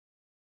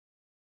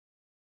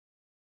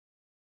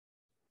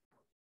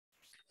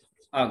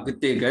Good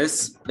day,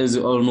 guys. As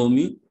you all know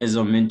me as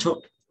a mentor,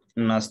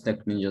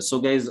 Nasdaq Ninja. So,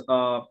 guys,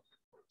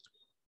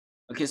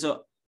 okay,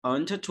 so I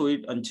wanted to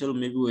wait until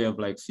maybe we have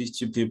like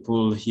 50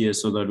 people here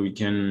so that we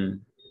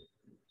can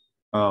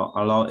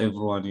allow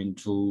everyone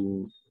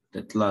into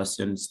the class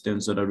and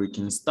then so that we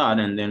can start.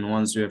 And then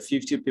once we have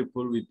 50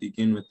 people, we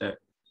begin with the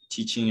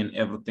teaching and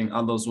everything.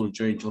 Others will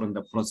join during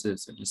the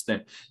process.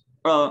 Understand?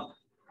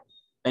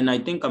 And I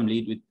think I'm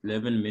late with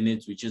 11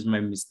 minutes, which is my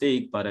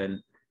mistake, but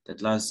then the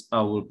class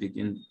will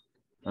begin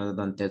rather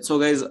than that. So,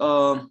 guys,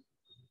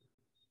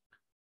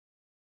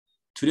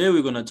 today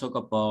we're going to talk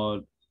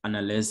about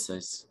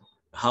analysis,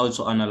 how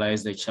to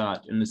analyze the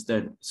chart,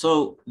 understand?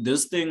 So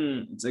this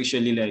thing, it's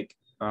actually like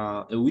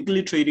a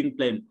weekly trading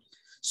plan.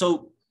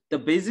 So the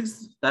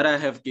basics that I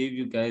have gave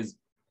you guys,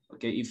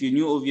 okay, if you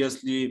knew,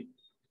 obviously,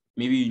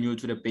 maybe you knew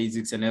to the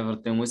basics and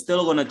everything, we're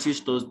still going to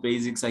teach those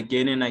basics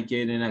again and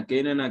again and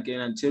again and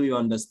again until you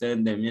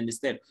understand them, you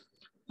understand?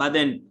 But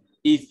then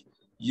if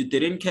you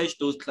didn't catch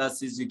those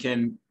classes, you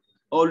can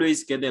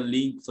always get a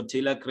link for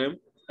Telegram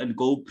and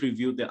go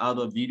preview the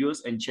other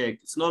videos and check.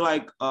 It's not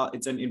like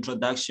it's an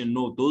introduction.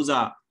 No, those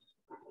are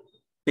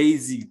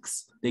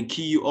basics, the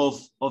key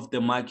of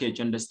the market,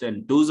 you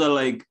understand? Those are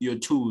like your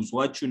tools,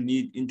 what you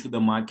need into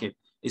the market.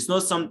 It's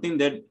not something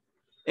that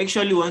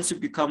actually once you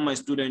become my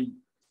student,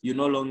 you're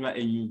no longer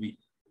a newbie.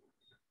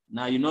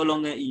 Now you're no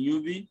longer a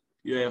newbie,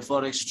 you're a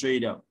Forex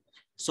trader.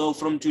 So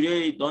from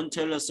today, don't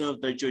tell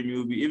yourself that you're a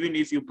newbie. Even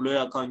if you blow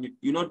your account,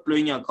 you're not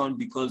blowing your account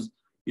because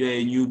you're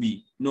a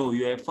newbie. No,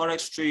 you're a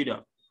Forex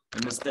trader.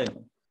 Understand?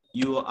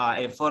 You are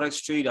a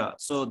Forex trader.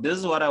 So this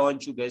is what I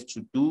want you guys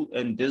to do.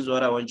 And this is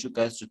what I want you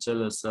guys to tell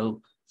yourself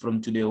from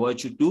today.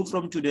 What you do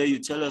from today, you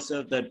tell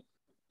yourself that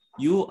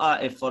you are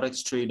a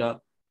Forex trader.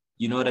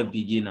 You're not a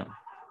beginner.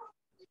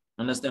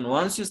 Understand?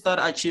 Once you start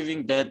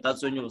achieving that,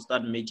 that's when you'll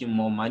start making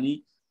more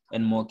money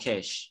and more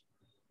cash.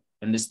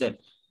 Understand?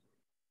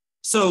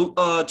 So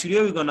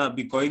today we're gonna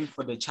be going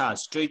for the chart,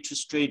 straight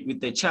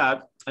with the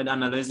chart and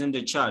analyzing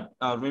the chart.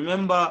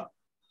 Remember,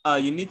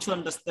 you need to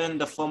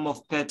understand the form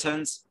of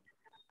patterns.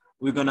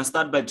 We're gonna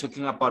start by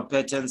talking about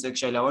patterns.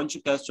 Actually, I want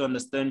you guys to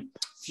understand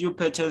few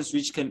patterns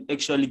which can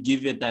actually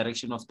give you a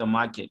direction of the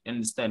market.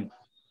 Understand?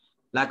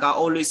 Like I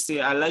always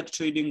say, I like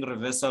trading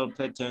reversal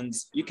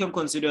patterns. You can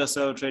consider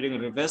yourself trading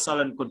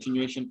reversal and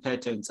continuation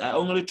patterns. I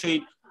only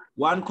trade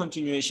one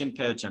continuation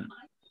pattern.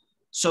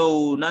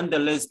 So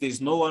nonetheless,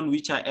 there's no one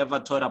which I ever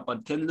thought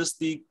about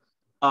candlestick.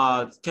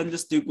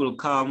 Candlestick will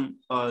come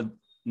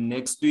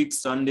next week,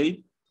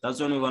 Sunday.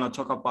 That's when we're going to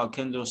talk about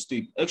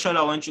candlestick. Actually,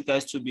 I want you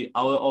guys to be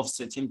aware of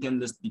certain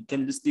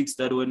candlesticks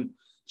that will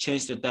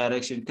change the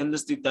direction.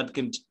 Candlestick that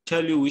can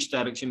tell you which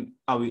direction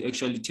are we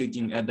actually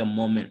taking at the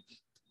moment.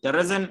 The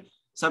reason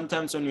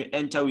sometimes when we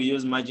enter, we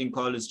use margin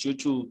call is due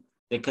to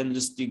the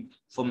candlestick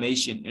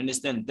formation.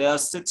 Understand? There are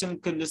certain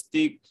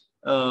candlestick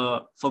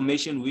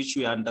formation which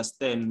we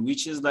understand,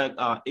 which is like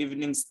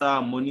evening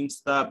star, morning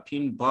star,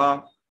 pin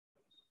bar,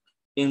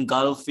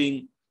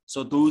 engulfing.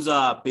 So those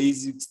are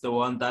basics, the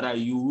one that I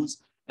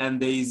use. And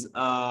there is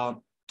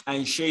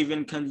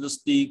unshaven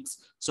candlesticks.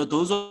 So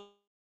those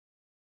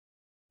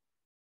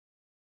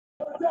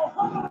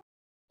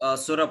are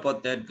sorry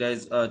about that,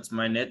 guys. It's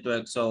my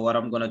network. So what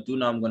I'm gonna do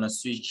now, I'm gonna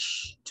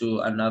switch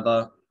to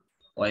another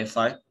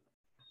Wi-Fi.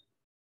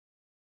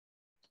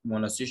 I'm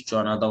gonna switch to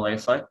another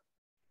Wi-Fi.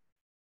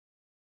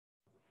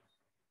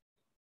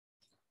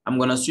 I'm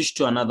gonna switch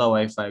to another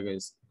Wi-Fi,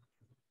 guys,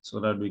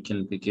 so that we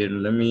can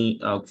begin. Let me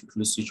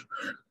quickly switch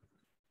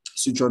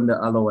on the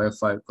other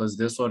Wi-Fi because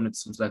this one, it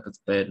seems like it's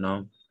bad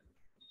now.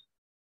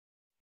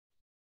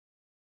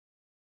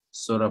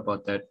 Sorry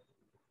about that.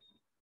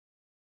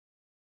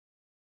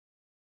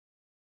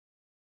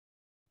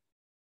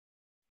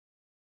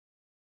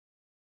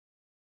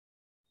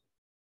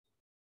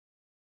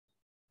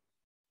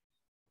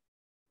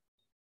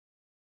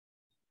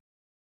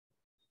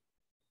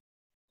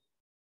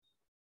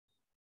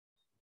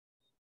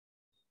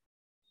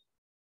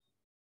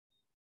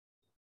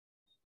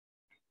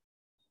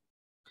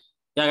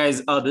 Yeah,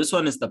 guys, this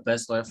one is the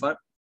best Wi-Fi.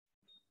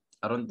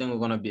 I don't think we're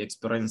gonna be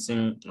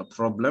experiencing a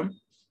problem.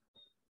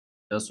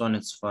 This one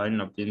is fine.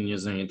 I've been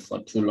using it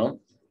for too long.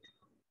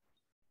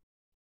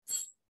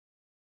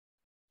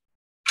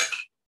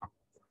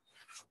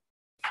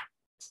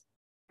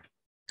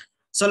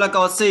 So like I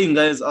was saying,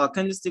 guys,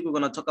 candlestick we're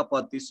gonna talk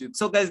about this week.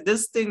 So guys,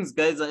 these things,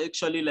 guys, are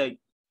actually like,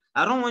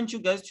 I don't want you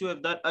guys to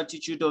have that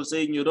attitude of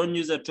saying you don't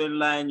use a trend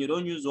line, you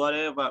don't use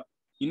whatever.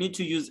 You need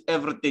to use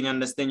everything,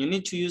 understand? You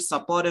need to use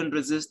support and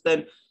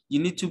resistance. You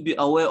need to be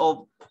aware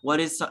of what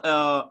is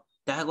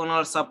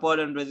diagonal support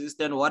and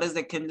resistance, what is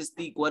the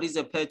candlestick, what is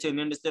the pattern,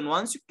 you understand?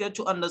 Once you get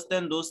to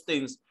understand those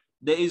things,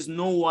 there is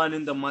no one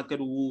in the market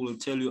who will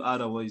tell you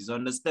otherwise,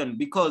 understand?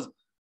 Because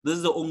this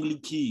is the only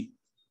key.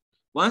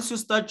 Once you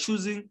start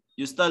choosing,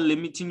 you start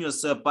limiting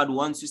yourself. But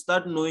once you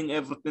start knowing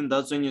everything,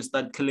 that's when you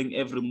start killing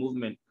every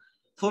movement.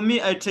 For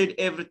me, I trade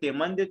every day,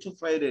 Monday to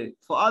Friday.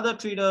 For other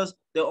traders,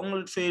 they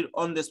only trade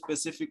on the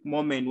specific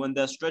moment when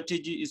their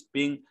strategy is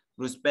being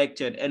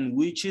respected, and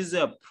which is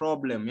a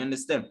problem. You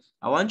understand?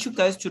 I want you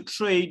guys to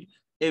trade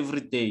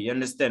every day. You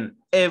understand?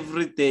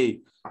 Every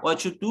day.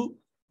 What you do,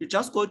 you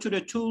just go to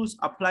the tools,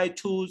 apply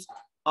tools,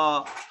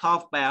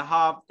 half by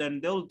half, then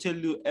they'll tell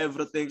you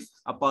everything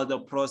about the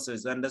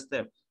process.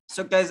 Understand?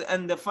 So guys,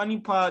 and the funny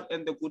part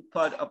and the good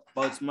part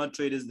about smart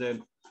trade is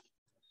that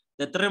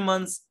the 3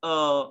 months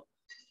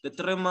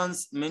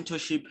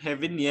mentorship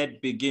haven't yet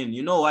begin.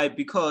 You know why?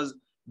 Because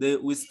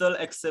we're still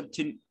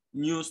accepting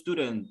new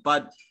students,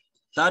 but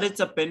that is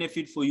a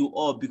benefit for you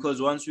all,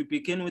 because once we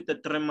begin with the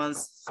 3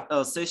 months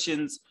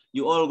sessions,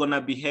 you all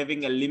gonna be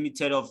having a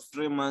limited of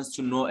 3 months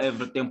to know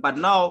everything. But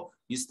now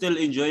you're still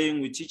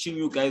enjoying, we're teaching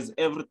you guys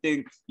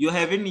everything. You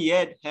haven't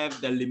yet have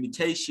the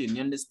limitation,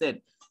 you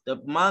understand? The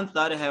month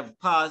that have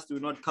passed, we're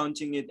not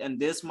counting it, and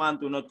this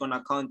month we're not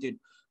gonna count it.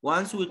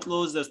 Once we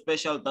close the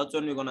special, that's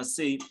when we're gonna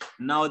say,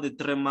 now the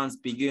 3 months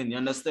begin. You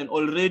understand?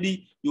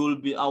 Already you will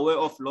be aware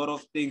of a lot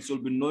of things, you'll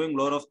be knowing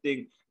a lot of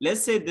things.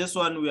 Let's say this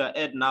one we are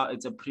at now,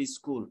 it's a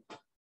preschool.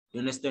 You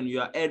understand?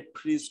 You are at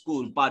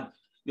preschool, but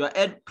you are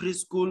at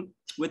preschool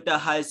with the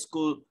high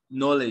school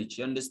knowledge.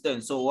 You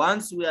understand? So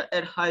once we are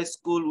at high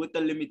school with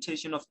the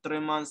limitation of 3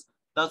 months,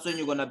 that's when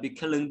you're gonna be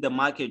killing the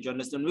market. You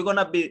understand? We're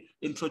gonna be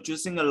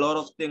introducing a lot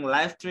of things,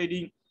 live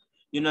trading.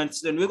 You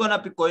understand? We're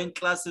gonna be going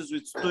classes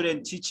with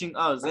students teaching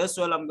us. That's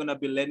all I'm gonna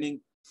be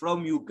learning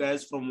from you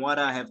guys, from what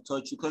I have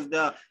taught you, because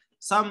there are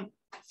some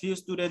few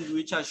students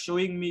which are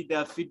showing me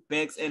their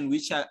feedbacks, and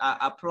which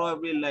are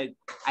probably like,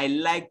 I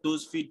like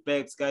those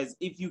feedbacks, guys.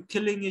 If you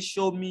killing it,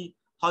 show me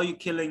how you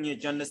killing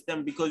it. You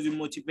understand? Because you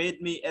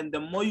motivate me, and the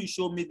more you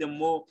show me, the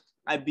more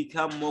I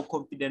become more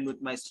confident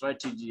with my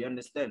strategy. You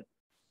understand?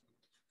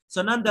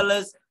 So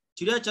nonetheless,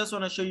 today I just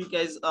want to show you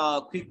guys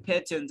quick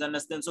patterns.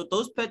 Understand? So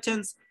those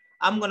patterns,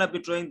 I'm gonna be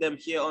drawing them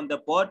here on the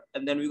board,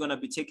 and then we're gonna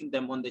be taking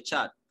them on the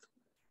chart.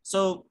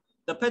 So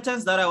the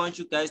patterns that I want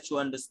you guys to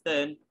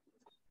understand,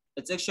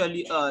 it's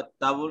actually a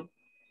double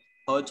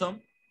bottom,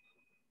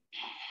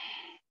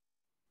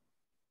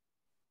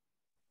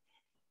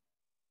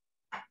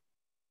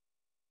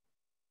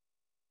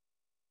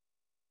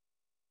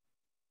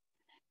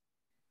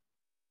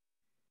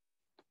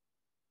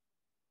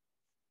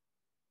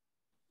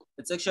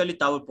 it's actually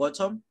double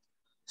bottom.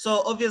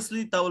 So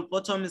obviously double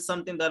bottom is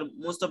something that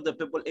most of the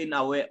people ain't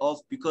aware of,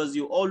 because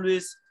you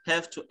always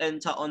have to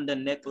enter on the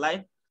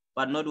neckline,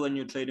 but not when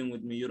you're trading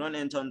with me. You don't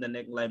enter on the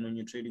neckline when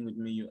you're trading with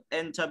me. You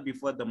enter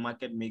before the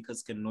market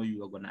makers can know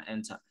you are gonna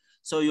enter.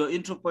 So your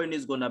entry point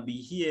is gonna be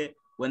here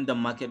when the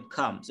market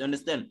comes. You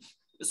understand?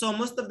 So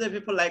most of the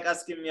people like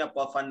asking me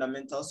about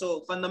fundamental.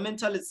 So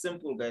fundamental is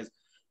simple, guys.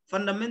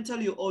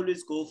 Fundamental, you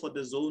always go for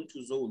the zone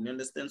to zone. You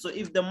understand? So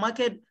if the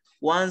market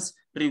once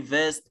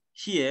reversed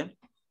here,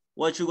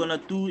 what you're gonna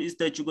do is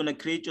that you're gonna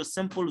create your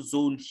simple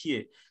zone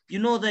here. You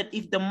know that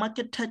if the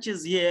market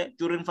touches here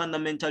during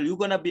fundamental, you're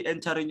gonna be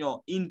entering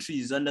your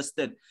entries.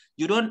 Understand?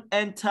 You don't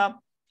enter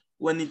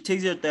when it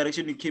takes your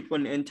direction, you keep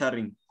on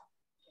entering.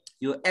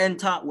 You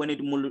enter when it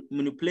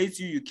manipulates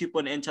you, you keep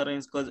on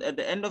entering, because at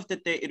the end of the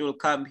day, it will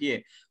come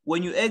here.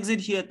 When you exit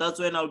here, that's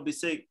when I'll be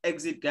saying,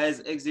 exit,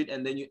 guys, exit,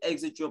 and then you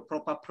exit your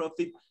proper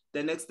profit.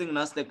 The next thing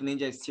Nasdaq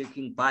Ninja is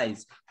checking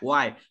buys.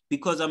 Why?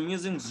 Because I'm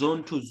using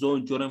zone to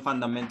zone during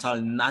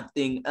fundamental,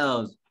 nothing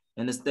else.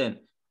 Understand?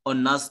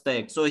 On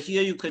Nasdaq. So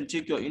here you can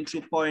take your entry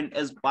point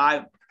as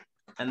buy,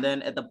 and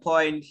then at the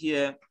point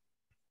here,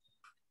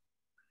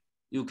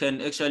 you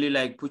can actually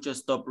like put your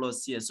stop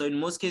loss here. So in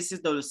most cases,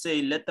 they will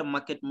say, let the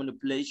market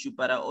manipulate you.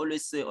 But I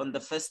always say on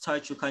the first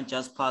touch, you can't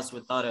just pass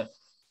without a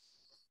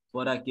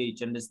water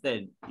gauge.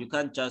 Understand? You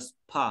can't just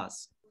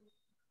pass.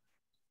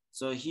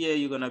 So here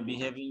you're gonna be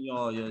having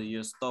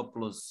your stop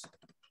loss.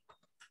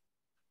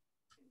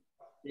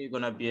 You're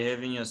gonna be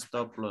having your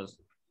stop loss.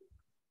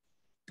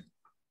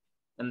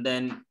 And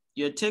then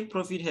your take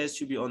profit has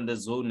to be on the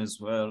zone as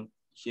well.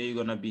 Here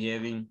you're gonna be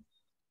having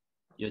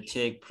your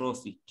take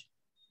profit.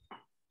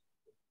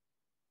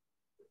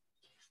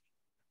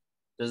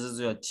 This is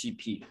your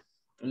TP.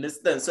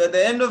 Understand? So at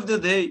the end of the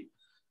day,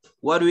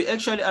 what we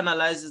actually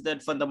analyze is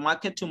that for the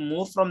market to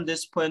move from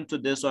this point to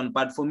this one,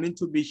 but for me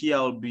to be here,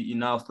 I'll be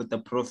enough with the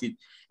profit.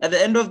 At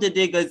the end of the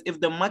day, guys, if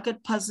the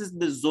market passes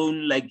the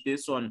zone like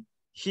this one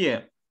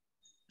here,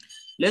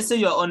 let's say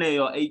you're on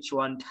your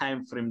H1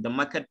 time frame, the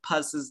market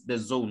passes the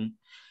zone.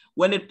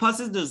 When it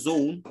passes the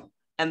zone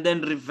and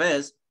then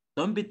reverse,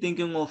 don't be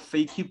thinking of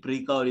fakey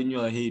breakout in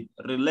your head.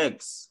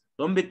 Relax.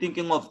 Don't be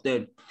thinking of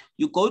that.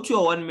 You go to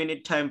a 1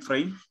 minute time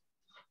frame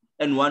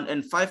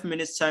and 5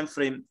 minutes time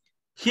frame.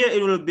 Here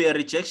it will be a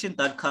rejection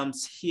that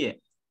comes here.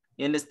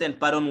 You understand?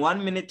 But on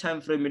 1 minute time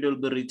frame, it will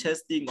be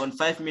retesting. On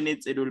 5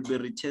 minutes, it will be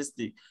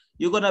retesting.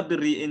 You're gonna be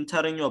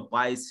re-entering your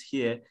buys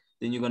here.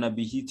 Then you're gonna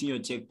be hitting your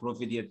take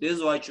profit here. This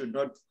is what you're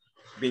not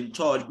being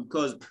taught,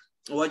 because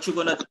what you're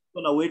gonna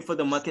wait for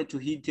the market to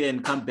hit here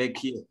and come back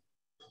here.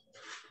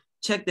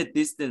 Check the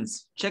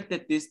distance. Check the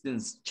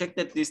distance. Check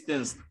the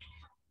distance.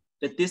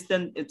 The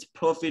distance, it's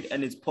profit,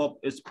 and it's proper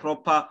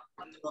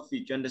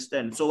profit. You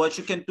understand? So what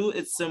you can do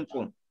is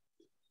simple.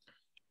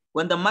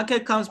 When the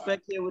market comes back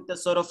here with the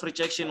sort of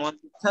rejection, once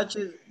it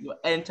touches, you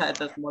enter at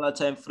the smaller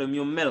time frame,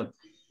 you milk.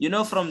 You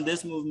know, from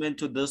this movement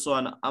to this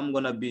one, I'm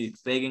gonna be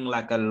begging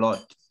like a lot.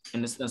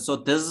 Understand? So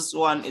this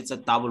one, it's a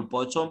double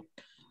bottom.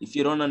 If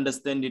you don't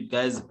understand it,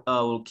 guys,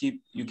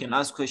 you can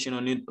ask question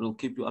on it. We'll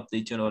keep you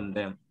updated on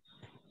them.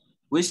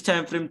 Which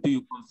time frame do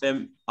you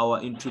confirm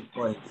our entry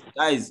points?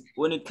 Guys,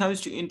 when it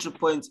comes to entry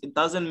points, it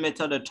doesn't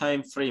matter the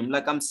time frame.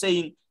 Like I'm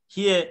saying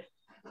here,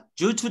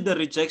 due to the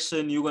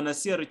rejection, you're gonna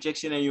see a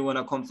rejection and you're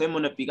gonna confirm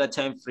on a bigger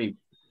time frame.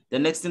 The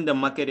next in the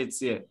market, it's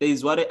here. There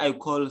is what I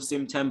call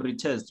same time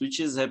retest, which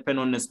is happen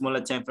on a smaller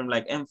time frame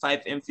like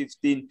M5,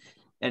 M15,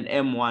 and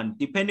M1,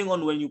 depending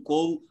on when you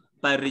go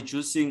by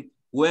reducing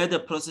where the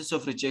process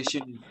of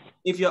rejection is.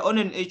 If you're on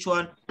an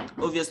H1,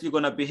 obviously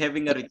gonna be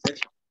having a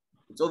rejection.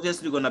 It's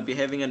obviously gonna be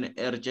having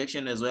a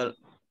rejection as well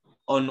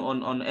on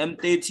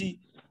M30.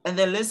 And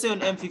then let's say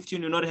on M15,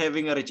 you're not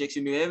having a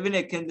rejection, you're having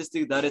a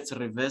candlestick that it's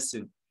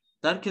reversing.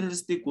 That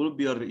candlestick will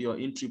be your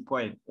entry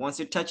point. Once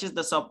it touches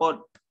the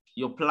support,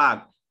 your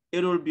plug,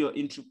 it will be your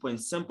entry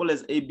point. Simple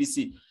as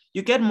ABC.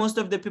 You get most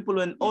of the people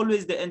when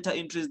always they enter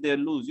entries, they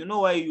lose. You know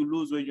why you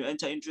lose when you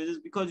enter entries? Is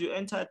because you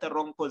enter at the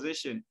wrong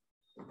position.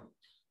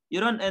 You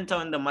don't enter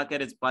when the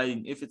market is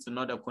buying if it's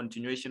not a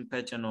continuation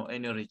pattern or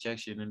any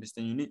rejection.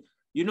 Understand?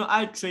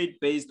 I trade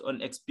based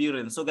on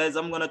experience. So guys,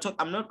 I'm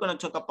not gonna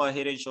talk about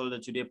head and shoulder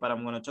today, but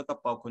I'm gonna talk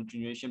about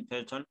continuation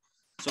pattern.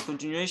 So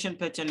continuation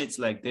pattern, it's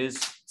like this.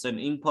 It's an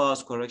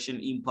impulse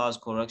correction.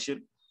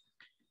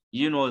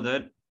 You know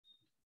that.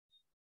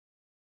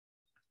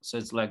 So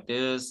it's like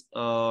this.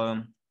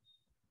 So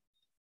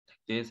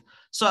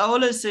I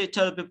always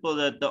tell people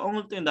that the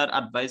only thing that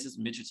advises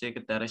me to take a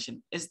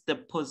direction is the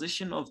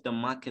position of the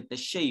market, the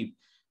shape.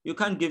 You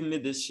can't give me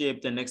this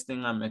shape. The next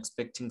thing I'm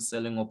expecting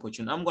selling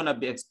opportunity. I'm gonna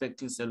be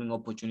expecting selling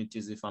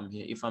opportunities if I'm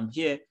here. If I'm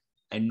here,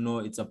 I know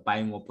it's a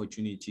buying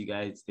opportunity,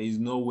 guys. There is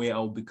no way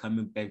I'll be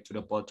coming back to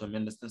the bottom. You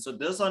understand? So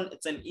this one,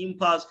 it's an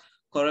impulse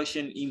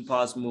correction,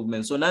 impulse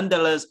movement. So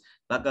nonetheless,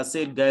 like I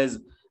said, guys,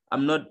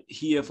 I'm not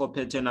here for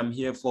pattern. I'm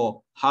here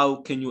for how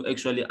can you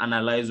actually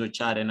analyze your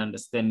chart and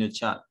understand your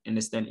chart,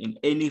 understand in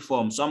any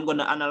form. So I'm going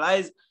to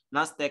analyze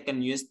Nasdaq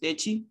and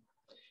US30.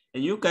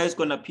 And you guys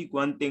going to pick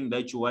one thing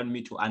that you want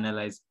me to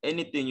analyze.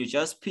 Anything you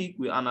just pick,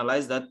 we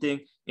analyze that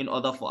thing in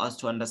order for us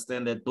to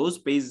understand that those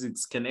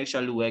basics can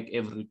actually work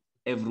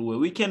everywhere.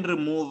 We can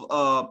remove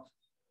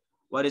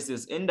what is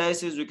this?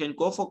 Indices. We can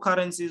go for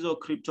currencies or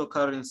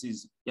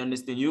cryptocurrencies. You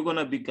understand? You're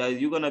gonna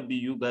be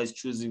you guys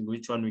choosing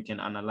which one we can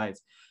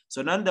analyze.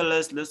 So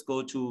nonetheless, let's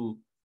go to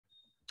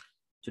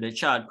the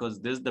chart because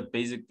this is the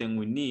basic thing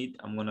we need.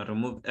 I'm gonna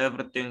remove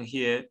everything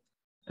here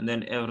and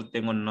then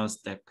everything on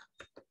Nasdaq.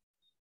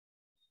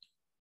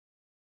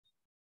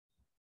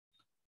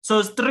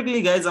 So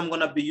strictly, guys, I'm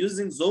gonna be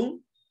using zone,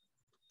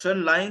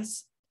 trend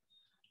lines,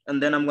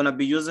 and then I'm gonna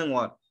be using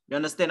what? You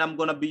understand? I'm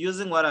gonna be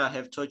using what I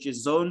have taught you: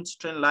 zones,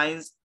 trend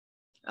lines.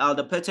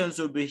 The patterns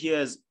will be here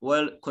as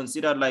well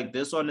considered. Like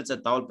this one, it's a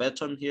down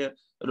pattern here.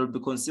 It will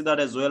be considered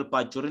as well,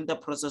 but during the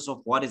process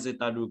of what is it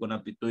that we're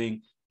gonna be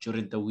doing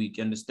during the week,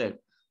 you understand?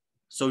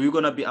 So we're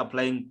gonna be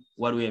applying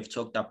what we have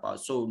talked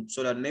about. So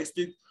that next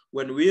week,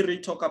 when we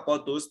re-talk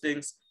about those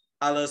things,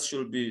 others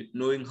should be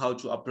knowing how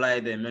to apply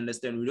them.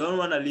 Understand? We don't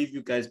want to leave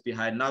you guys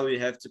behind. Now we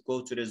have to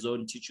go to the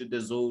zone, teach you the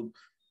zone,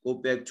 go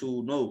back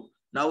to no.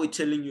 Now we're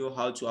telling you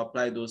how to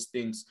apply those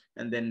things.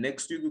 And then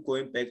next week, we're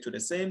going back to the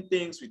same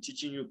things. We're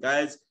teaching you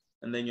guys,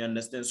 and then you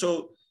understand.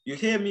 So you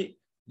hear me?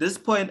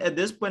 At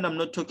this point, I'm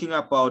not talking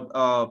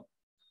about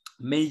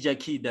major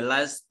key, the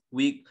last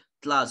week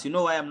class. You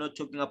know why I'm not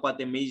talking about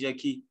the major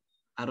key?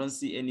 I don't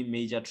see any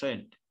major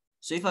trend.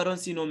 So if I don't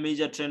see no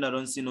major trend, I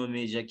don't see no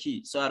major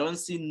key. So I don't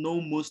see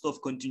no most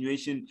of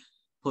continuation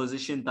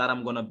position that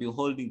I'm going to be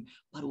holding.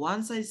 But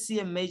once I see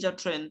a major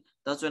trend,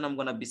 that's when I'm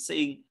going to be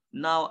saying,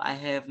 now I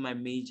have my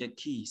major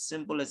key.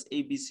 Simple as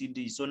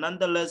ABCD. So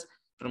nonetheless,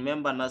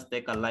 remember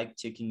Nasdaq, I like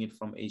checking it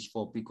from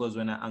H4 because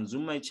when I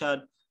unzoom my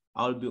chart,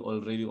 I'll be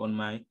already on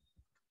my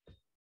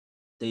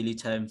daily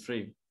time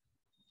frame.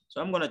 So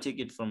I'm going to take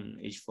it from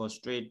H4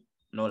 straight,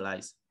 no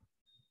lies.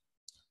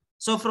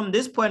 So from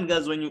this point,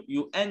 guys, when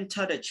you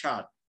enter the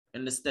chart,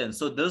 understand?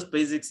 So those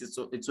basics,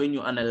 it's when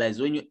you analyze.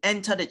 When you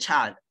enter the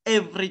chart,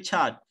 every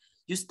chart,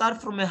 you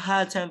start from a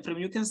higher time frame.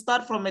 You can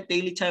start from a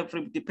daily time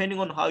frame, depending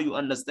on how you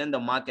understand the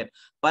market.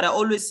 But I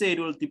always say it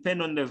will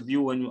depend on the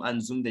view when you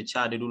unzoom the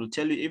chart. It will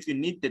tell you if you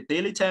need the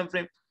daily time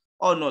frame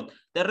or not.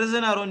 The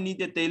reason I don't need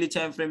the daily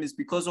time frame is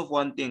because of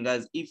one thing,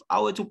 guys. If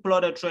I were to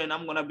plot a trend,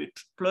 I'm going to be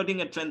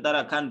plotting a trend that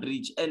I can't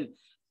reach. And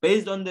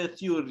based on the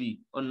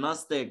theory on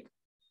Nasdaq,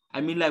 I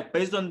mean, like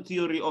based on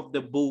theory of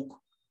the book,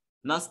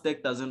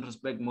 Nasdaq doesn't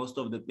respect most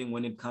of the thing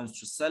when it comes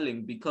to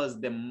selling because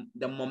the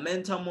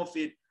momentum of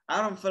it,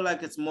 I don't feel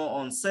like it's more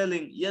on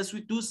selling. Yes, we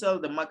do sell,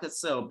 the market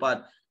sell,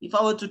 but if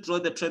I were to draw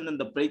the trend and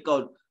the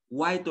breakout,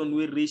 why don't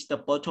we reach the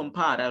bottom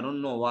part? I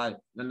don't know why.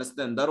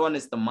 Understand? That one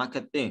is the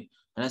market thing.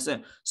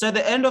 Understand? So at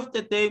the end of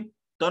the day,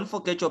 don't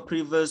forget your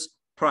previous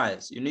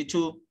price. You need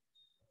to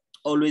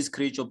always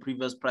create your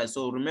previous price.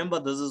 So remember,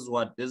 this is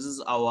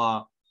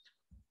our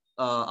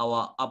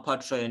upper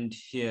trend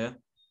here.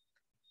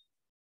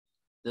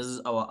 This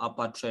is our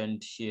upper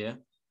trend here.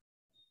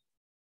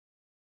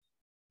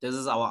 This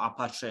is our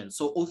upper trend.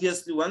 So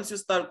obviously, once you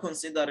start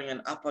considering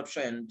an upper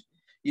trend,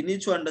 you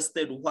need to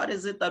understand what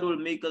is it that will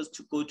make us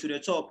to go to the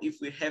top if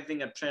we're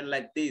having a trend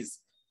like this.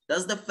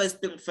 That's the first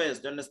thing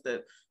first,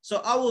 understand?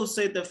 So I will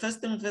say the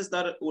first thing first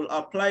that will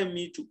apply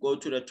me to go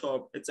to the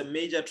top, it's a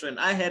major trend.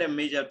 I had a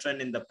major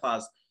trend in the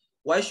past.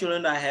 Why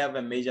shouldn't I have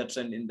a major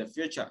trend in the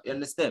future? You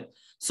understand?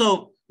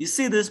 So you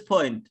see this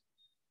point,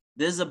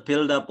 there's a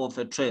buildup of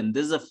a trend.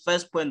 This is the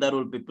first point that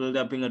will be built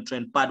up in a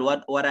trend. But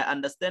what I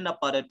understand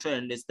about a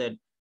trend is that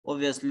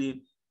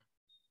obviously,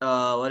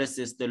 what is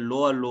this? The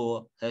lower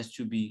low has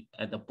to be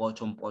at the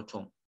bottom.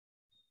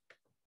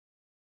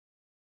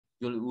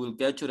 We'll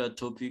get to that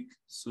topic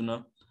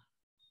sooner.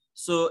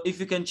 So if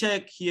you can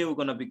check here, we're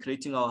gonna be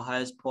creating our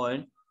highest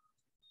point,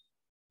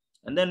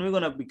 and then we're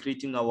gonna be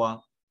creating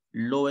our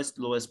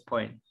lowest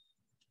point.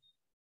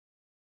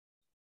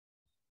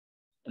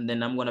 And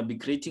then I'm gonna be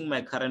creating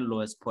my current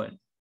lowest point.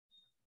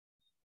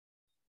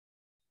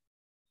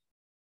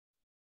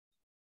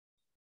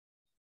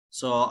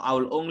 So I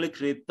will only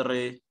create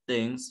 3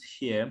 things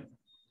here.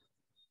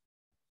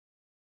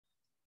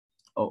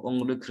 I'll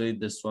only create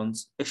this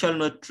ones. Actually,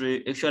 not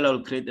 3. Actually,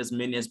 I'll create as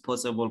many as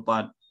possible,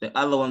 but the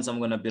other ones I'm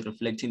gonna be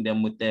reflecting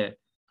them with the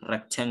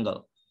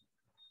rectangle.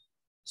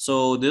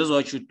 So this is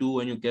what you do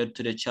when you get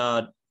to the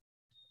chart.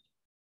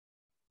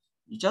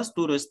 You just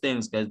do those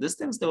things, guys. These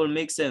things, they will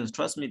make sense.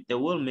 Trust me, they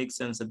will make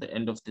sense at the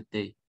end of the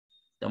day.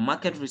 The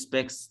market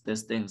respects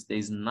these things. There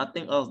is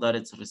nothing else that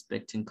it's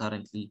respecting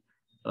currently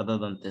other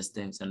than these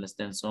things,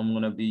 understand? So I'm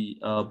gonna be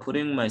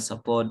putting my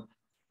support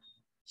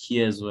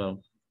here as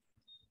well.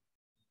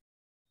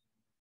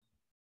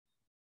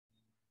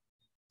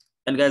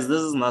 And guys,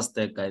 this is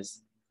Nasdaq,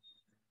 guys.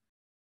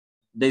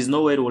 There's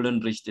no way it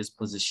wouldn't reach this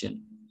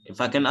position. If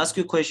I can ask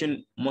you a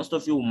question, most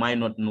of you might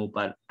not know,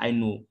 but I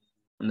know,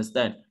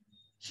 understand?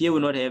 Here we're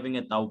not having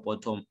a down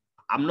bottom.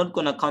 I'm not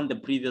gonna count the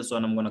previous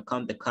one, I'm gonna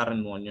count the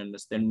current one, you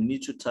understand? We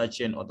need to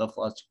touch it in order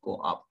for us to go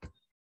up.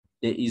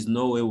 There is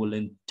no way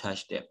we'll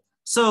touch them.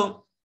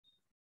 So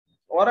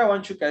what I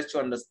want you guys to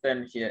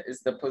understand here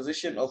is the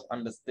position of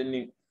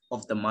understanding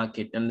of the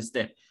market,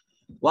 understand?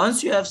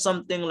 Once you have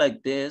something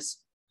like this,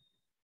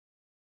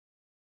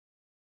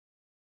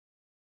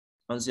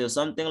 once you have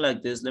something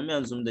like this, let me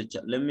unzoom the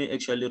chart. Let me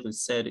actually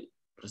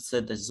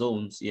reset the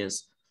zones,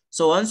 yes.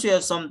 So once you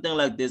have something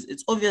like this,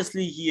 it's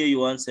obviously here you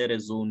once had a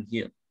zone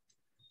here.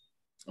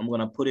 I'm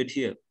gonna put it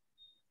here.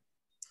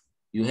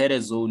 You had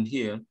a zone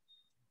here,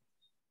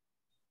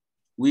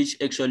 which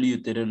actually you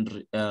didn't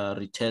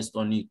retest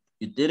on it.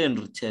 You didn't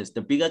retest.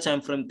 The bigger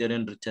time frame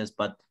didn't retest,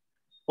 but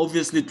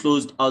obviously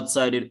closed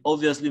outside it.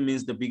 Obviously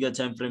means the bigger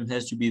time frame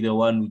has to be the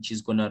one which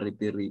is gonna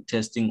be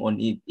retesting on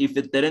it. If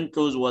it didn't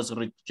close, was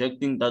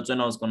rejecting, that's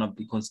when I was gonna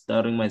be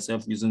considering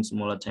myself using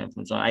smaller time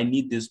frame. So I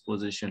need this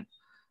position.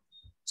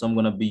 So I'm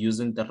gonna be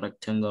using the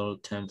rectangle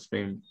time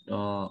frame,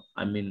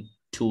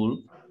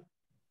 tool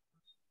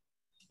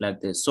like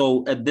this.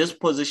 So at this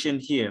position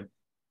here,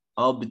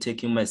 I'll be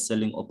taking my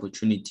selling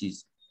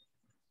opportunities.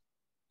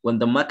 When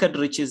the market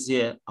reaches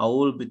here, I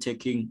will be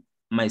taking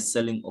my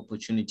selling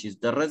opportunities.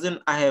 The reason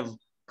I have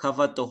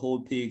covered the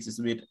whole PX is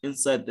with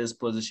inside this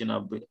position,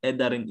 I'll be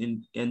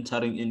entering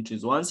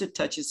entries. Once it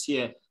touches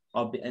here,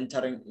 I'll be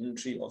entering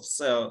entry of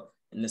sell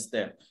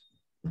instead.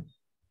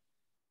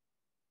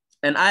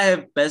 And I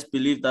have best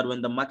belief that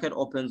when the market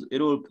opens,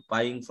 it will be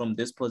buying from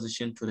this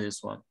position to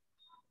this one.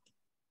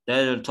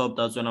 There at the top,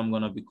 that's when I'm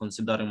going to be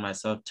considering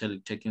myself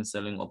taking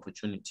selling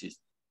opportunities.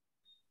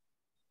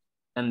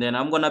 And then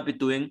I'm going to be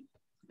doing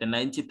the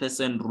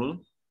 90% rule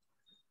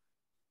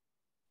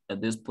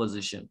at this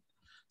position.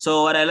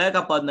 So what I like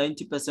about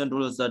 90%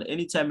 rule is that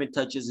anytime it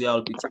touches here,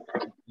 I'll be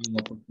taking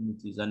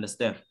opportunities,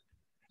 understand?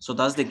 So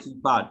that's the key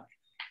part.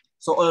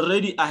 So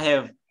already I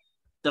have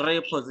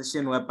 3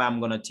 positions where I'm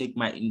going to take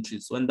my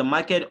entries. When the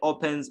market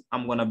opens,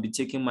 I'm going to be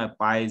taking my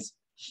buys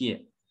here.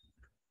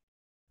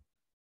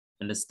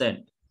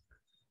 Understand?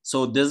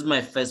 So this is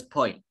my first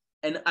point.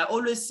 And I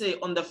always say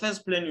on the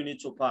first plane, you need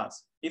to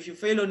pass. If you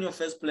fail on your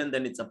first plane,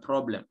 then it's a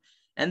problem.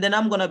 And then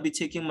I'm going to be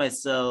taking my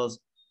sells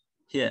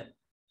here.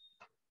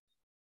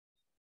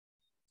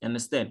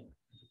 Understand?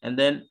 And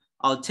then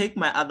I'll take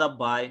my other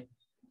buy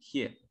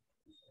here.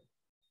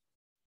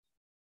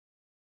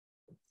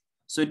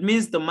 So it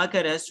means the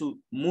market has to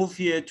move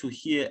here to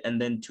here and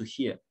then to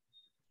here.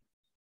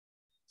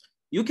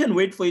 You can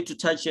wait for it to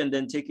touch here and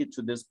then take it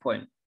to this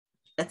point.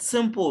 It's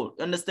simple,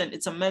 understand?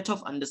 It's a matter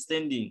of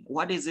understanding.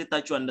 What is it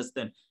that you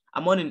understand?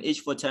 I'm on an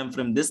H4 time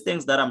frame. These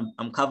things that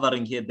I'm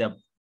covering here, they're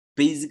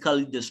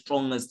basically the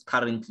strongest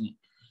currently.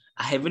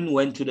 I haven't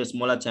went to the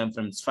smaller time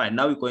frame. It's fine.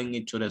 Now we're going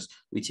into this.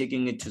 We're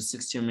taking it to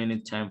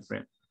 60-minute time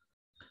frame.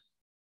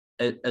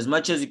 As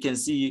much as you can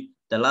see,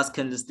 the last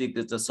candlestick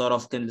is a sort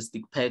of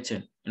candlestick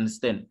pattern.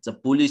 Understand? It's a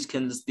bullish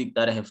candlestick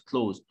that I have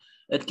closed.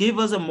 It gave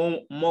us a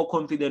more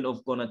confident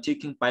of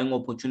taking buying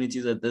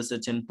opportunities at this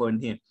certain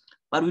point here.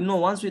 But we know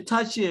once we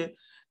touch here,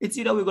 it's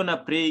either we're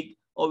gonna break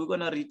or we're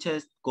gonna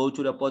retest, go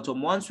to the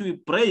bottom. Once we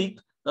break,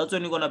 that's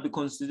when you're gonna be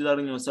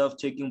considering yourself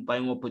taking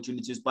buying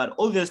opportunities. But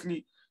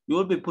obviously, You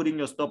will be putting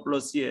your stop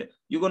loss here.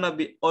 You're gonna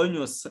be on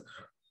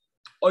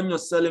your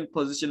selling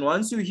position.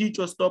 Once you hit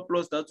your stop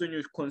loss, that's when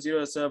you consider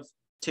yourself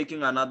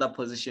taking another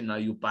position. Now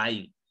you're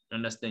buying.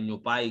 Understand? You're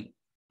buying.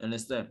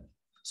 Understand?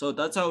 So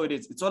that's how it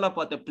is. It's all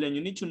about the plan. You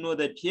need to know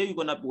that here you're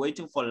gonna be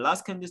waiting for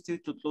last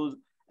candlestick to close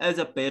as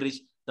a bearish.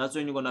 That's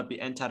when you're gonna be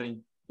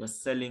entering your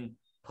selling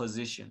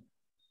position.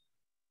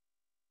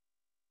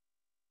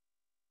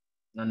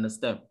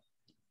 Understand?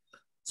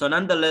 So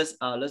nonetheless,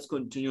 let's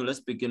continue. Let's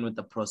begin with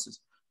the process.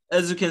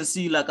 As you can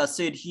see, like I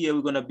said here,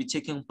 we're gonna be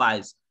taking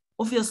buys.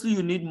 Obviously,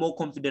 you need more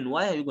confidence.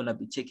 Why are you gonna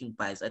be taking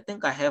buys? I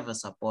think I have a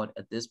support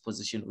at this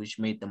position, which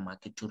made the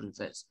market to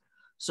reverse.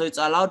 So it's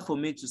allowed for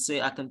me to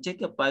say I can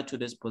take a buy to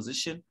this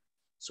position.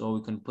 So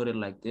we can put it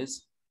like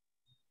this.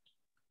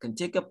 I can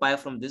take a buy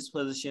from this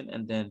position,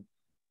 and then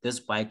this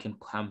buy can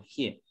come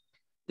here.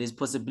 There's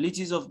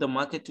possibilities of the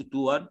market to do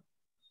what?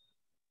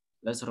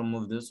 Let's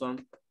remove this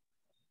one.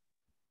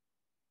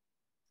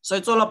 So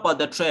it's all about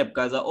the trap,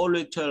 guys. I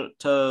always tell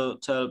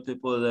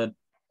people that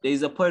there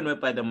is a point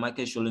whereby the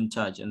market shouldn't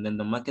touch, and then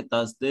the market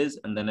does this,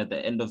 and then at the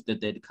end of the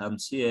day it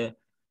comes here.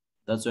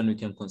 That's when we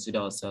can consider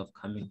ourselves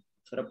coming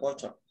to the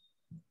bottom.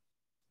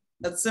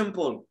 That's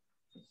simple.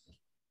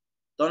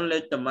 Don't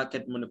let the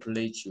market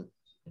manipulate you.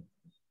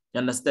 You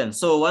understand?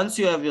 So once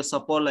you have your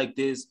support like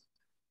this,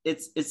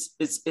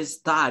 it's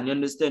done. You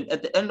understand?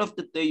 At the end of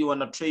the day, you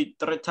want to trade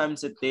 3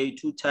 times a day,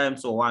 2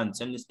 times, or once.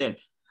 You understand?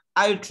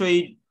 I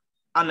trade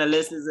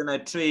analysis and I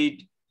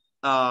trade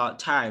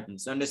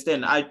times.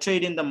 Understand? I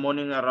trade in the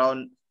morning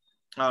around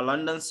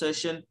London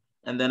session,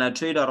 and then I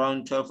trade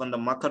around 12 when the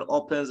market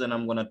opens, and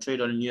I'm gonna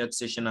trade on New York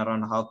session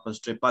around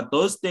 3:30. But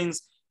those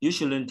things you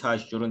shouldn't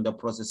touch during the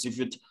process. If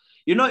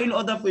you know, in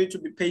order for you to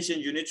be patient,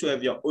 you need to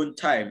have your own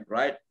time,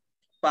 right?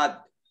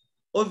 But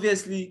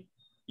obviously,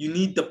 you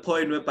need the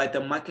point whereby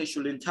the market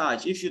shouldn't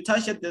touch. If you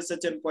touch at a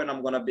certain point,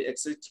 I'm gonna be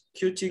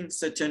executing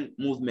certain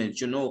movements,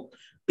 you know,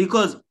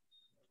 because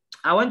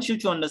I want you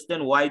to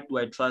understand why do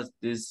I trust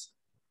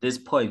this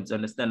point.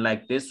 Understand,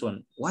 like this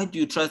one. Why do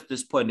you trust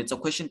this point? It's a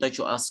question that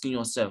you're asking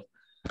yourself.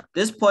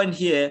 This point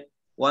here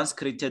once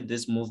created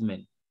this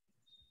movement.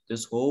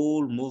 This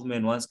whole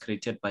movement once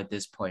created by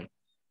this point.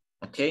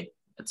 Okay,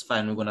 that's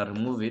fine. We're gonna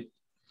remove it.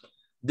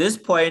 This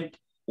point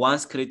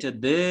once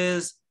created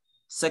this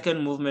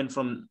second movement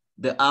from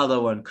the other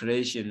one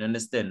creation.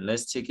 Understand?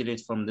 Let's take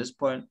it from this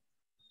point.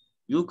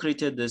 You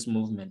created this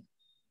movement.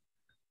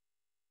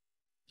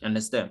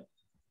 Understand?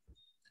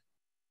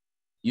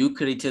 You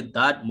created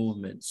that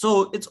movement.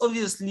 So it's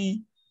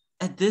obviously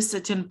at this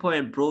certain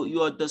point, bro,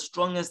 you are the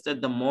strongest at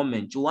the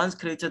moment. You once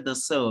created the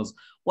sales.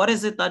 What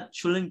is it that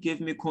shouldn't give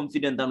me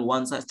confidence that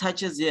once I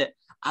touches here,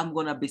 I'm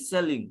going to be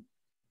selling?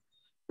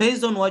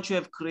 Based on what you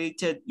have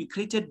created, you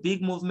created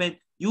big movement.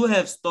 You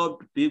have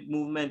stopped big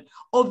movement.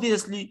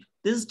 Obviously,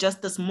 this is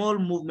just a small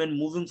movement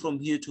moving from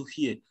here to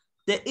here.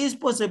 There is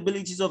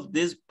possibilities of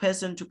this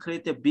person to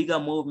create a bigger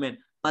movement,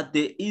 but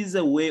there is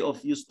a way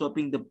of you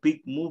stopping the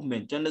big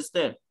movement. You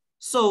understand?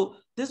 So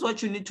this is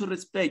what you need to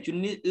respect. You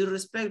need to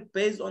respect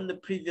based on the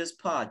previous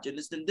part. You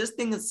understand? This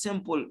thing is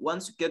simple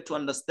once you get to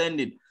understand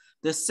it.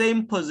 The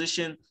same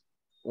position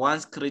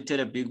once created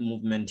a big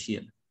movement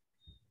here.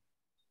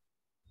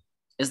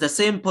 It's the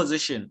same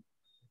position.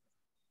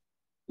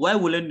 Why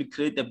wouldn't we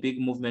create a big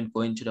movement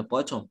going to the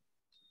bottom?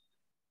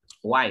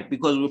 Why?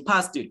 Because we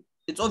passed it.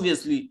 It's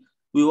obviously,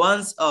 we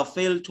once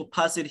failed to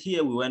pass it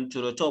here. We went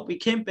to the top. We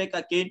came back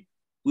again.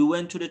 We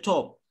went to the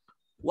top.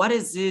 What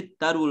is it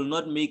that will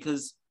not make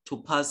us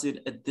to pass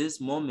it at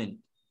this moment?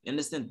 You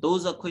understand?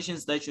 Those are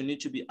questions that you need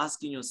to be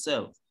asking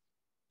yourself.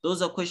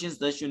 Those are questions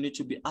that you need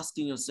to be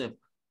asking yourself.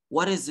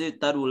 What is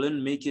it that will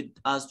then make it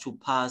us to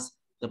pass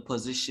the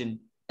position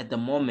at the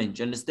moment?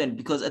 You understand?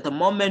 Because at the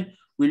moment,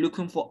 we're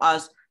looking for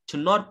us to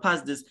not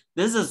pass this.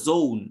 There's a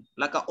zone.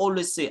 Like I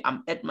always say,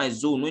 I'm at my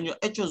zone. When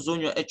you're at your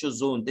zone, you're at your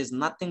zone. There's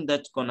nothing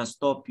that's going to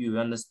stop you. You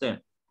understand?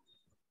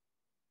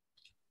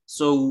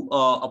 So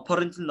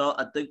apparently now,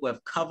 I think we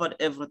have covered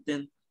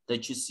everything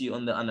that you see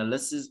on the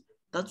analysis.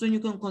 That's when you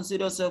can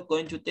consider yourself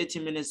going to 30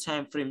 minutes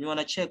time frame. You want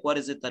to check what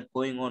is it that's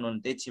going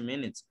on 30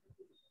 minutes.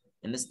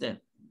 Understand?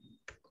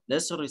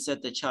 Let's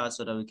reset the chart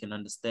so that we can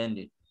understand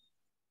it.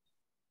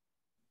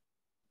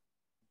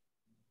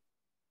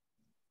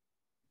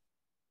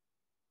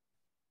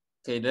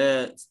 Okay,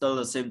 there, still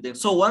the same thing.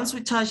 So once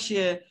we touch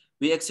here,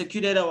 we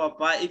executed our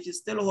buy. If you're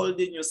still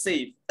holding, you're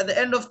safe. At the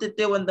end of the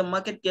day, when the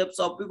market gaps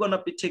up, we're going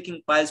to be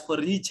taking buys for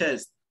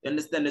retest. You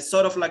understand? It's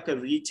sort of like a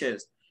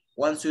retest.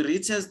 Once we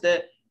retest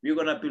that, we're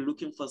going to be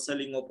looking for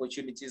selling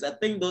opportunities. I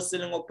think those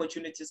selling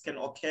opportunities can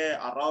occur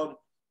around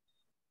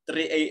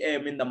 3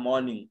 a.m. in the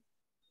morning.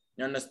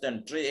 You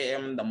understand? 3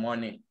 a.m. in the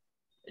morning.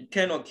 It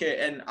can occur,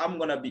 and I'm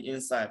going to be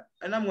inside.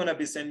 And I'm going to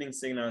be sending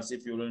signals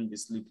if you won't be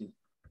sleeping.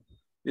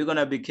 We're going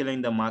to be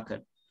killing the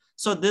market.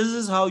 So this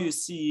is how you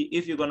see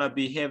if you're going to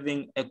be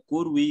having a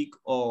good week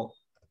or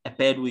a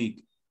bad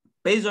week.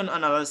 Based on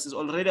analysis,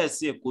 already I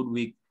see a good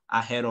week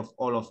ahead of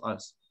all of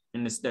us.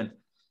 Understand?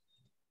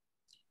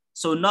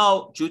 So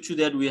now, due to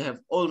that, we have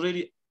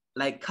already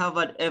like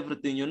covered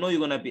everything. You know you're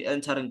going to be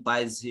entering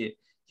buys here.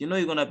 You know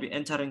you're going to be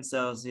entering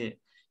sales here.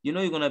 You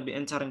know you're going to be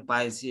entering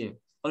buys here.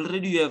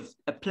 Already you have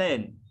a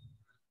plan,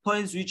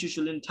 points which you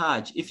shouldn't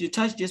touch. If you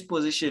touch this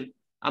position,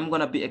 I'm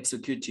going to be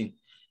executing.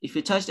 If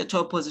you touch the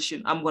top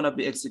position, I'm going to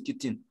be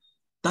executing.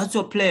 That's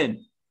your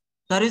plan.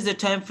 That is the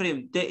time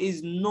frame. There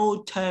is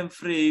no time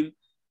frame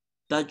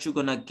that you're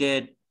going to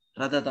get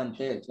rather than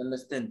that.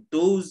 Understand?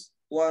 Those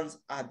ones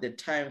are the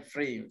time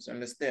frames.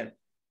 Understand?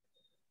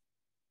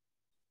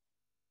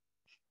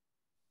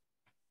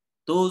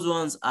 Those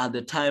ones are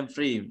the time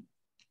frame.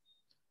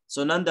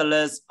 So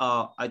nonetheless,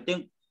 I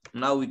think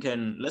now we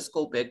can, let's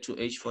go back to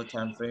H4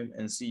 time frame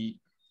and see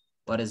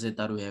what is it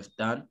that we have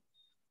done.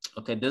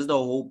 Okay, this is the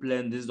whole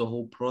plan. This is the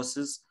whole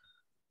process.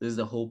 This is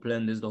the whole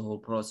plan. This is the whole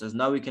process.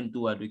 Now we can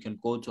do what? We can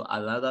go to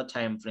another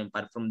time frame.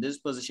 But from this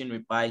position, we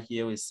buy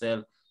here, we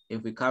sell.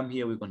 If we come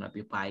here, we're going to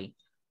be buying.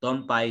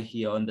 Don't buy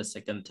here on the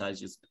second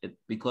touch,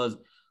 because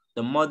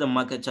the more the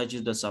market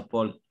touches the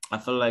support, I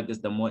feel like it's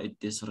the more it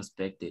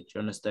disrespected. You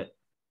understand?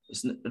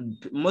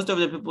 Most of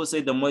the people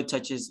say the more it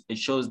touches, it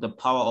shows the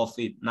power of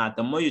it. Nah,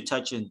 the more you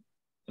touch it,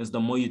 is the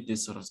more you're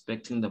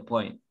disrespecting the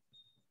point.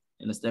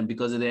 Understand?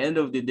 Because at the end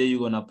of the day, you're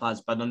going to pass.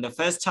 But on the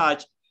first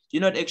touch,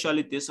 you're not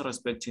actually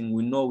disrespecting.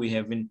 We know we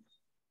haven't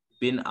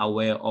been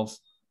aware of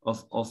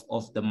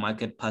the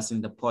market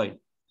passing the point.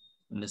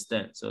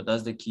 Understand? So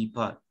that's the key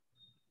part.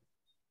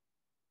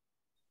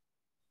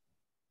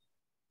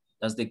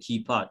 That's the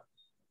key part.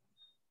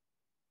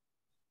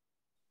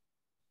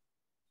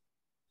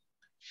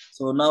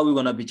 So now we're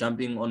going to be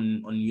jumping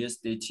on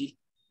USDT.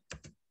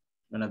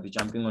 We're going to be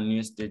jumping on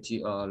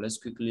USDT. Let's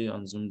quickly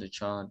unzoom the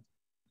chart.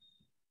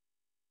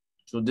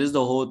 So this is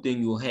the whole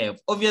thing you have.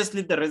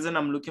 Obviously, the reason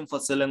I'm looking for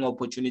selling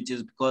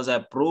opportunities because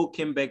I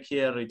came back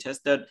here,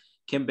 retested,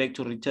 came back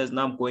to retest.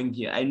 Now I'm going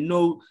here. I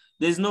know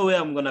there's no way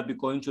I'm going to be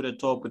going to the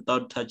top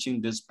without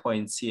touching these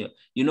points here.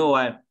 You know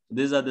why?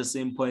 These are the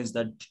same points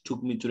that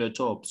took me to the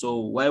top. So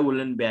why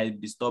wouldn't I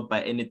be stopped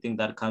by anything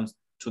that comes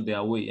to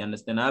their way? You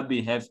understand?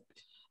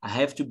 I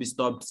have to be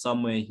stopped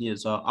somewhere here.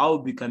 So I'll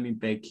be coming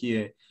back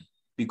here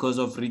because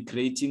of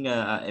recreating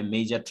a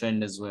major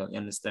trend as well. You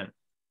understand?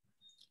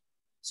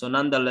 So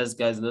nonetheless,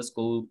 guys, let's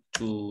go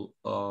to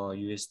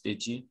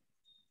USDT.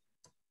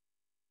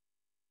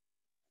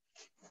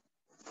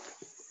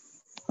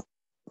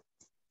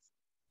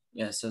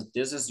 Yeah, so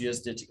this is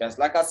USDT, guys.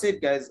 Like I said,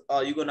 guys,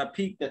 you're gonna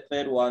pick the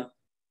third one.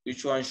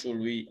 Which one should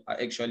we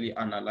actually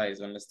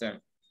analyze? Understand?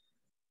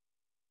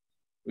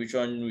 Which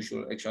one we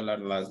should actually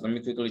analyze? Let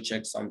me quickly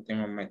check something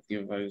on my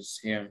device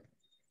here.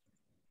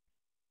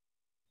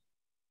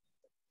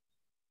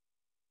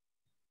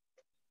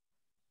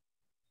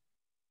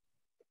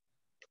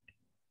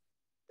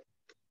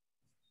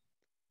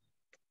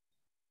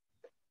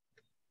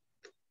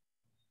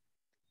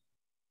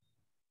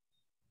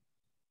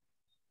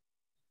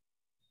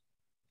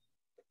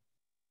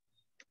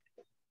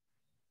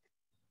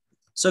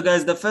 So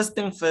guys, the first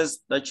thing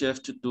first that you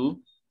have to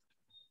do,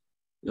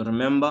 you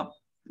remember,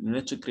 you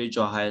need to create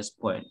your highest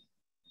point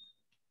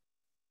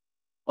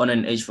on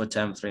an H4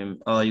 time frame.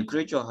 You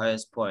create your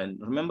highest point.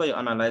 Remember, you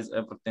analyze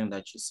everything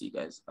that you see,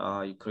 guys.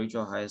 You create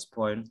your highest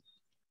point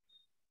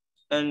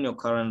and your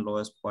current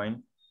lowest point.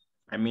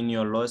 I mean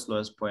your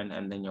lowest point,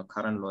 and then your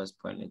current lowest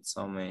point. It's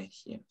somewhere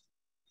here.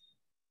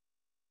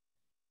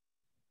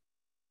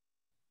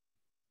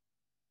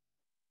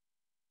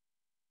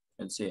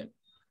 Let's see.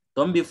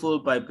 Don't be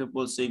fooled by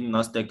people saying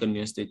Nasdaq and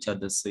USDT are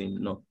the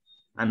same. No,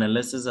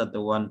 analysis are the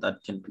one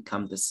that can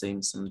become the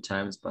same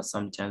sometimes, but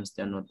sometimes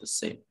they're not the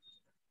same.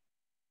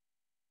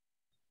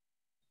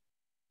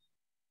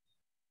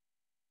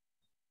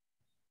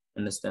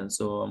 Understand?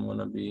 So I'm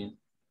gonna be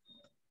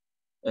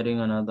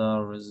adding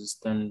another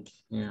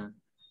resistance here.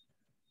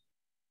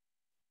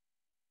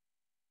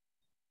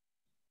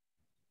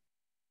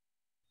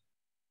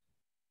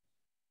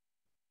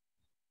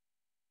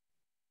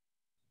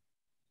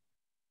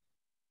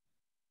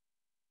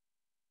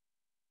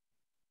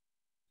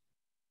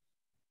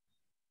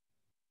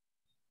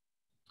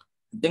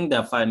 I think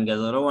they're fine, guys.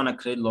 I don't want to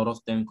create a lot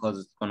of them because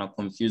it's gonna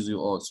confuse you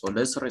all. So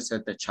let's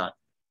reset the chart.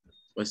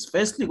 So it's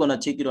firstly gonna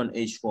take it on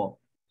H4.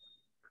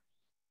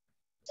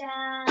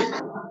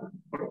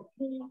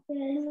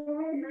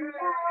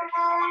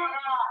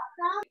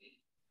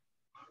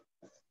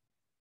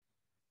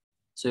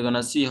 So you're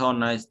gonna see how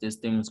nice this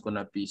thing is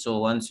gonna be. So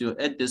once you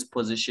add this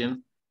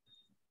position,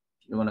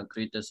 you're gonna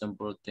create a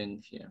simple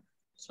thing here.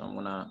 So I'm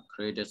gonna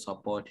create a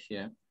support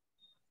here.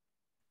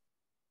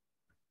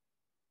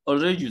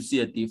 Already you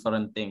see a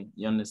different thing,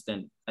 you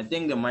understand? I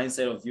think the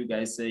mindset of you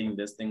guys saying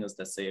this thing is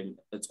the same,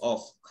 it's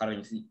off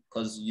currently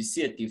because you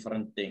see a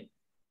different thing.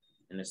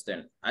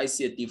 Understand? I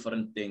see a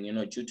different thing, you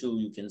know, due to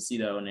you can see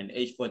that on an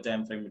H4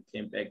 time frame, it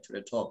came back to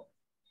the top,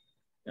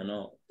 you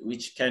know,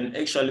 which can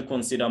actually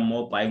consider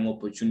more buying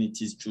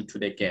opportunities due to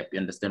the gap. You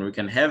understand? We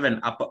can have an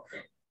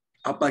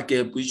upper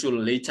gap which will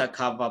later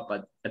cover,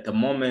 but at the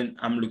moment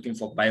I'm looking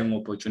for buying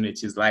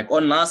opportunities. Like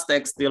on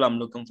Nasdaq, still I'm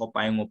looking for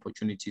buying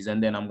opportunities,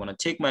 and then I'm going to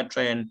take my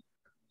trend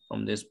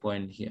from this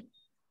point here.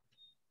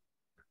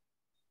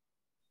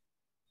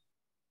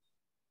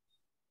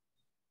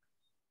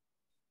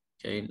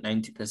 Okay,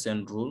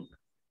 90% rule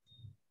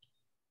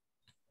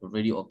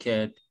already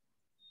occurred.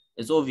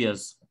 It's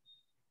obvious.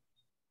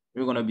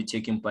 We're gonna be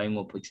taking buying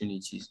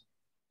opportunities.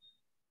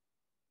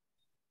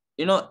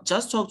 You know,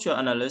 just talk to your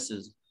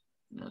analysis.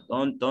 You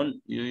know,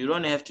 you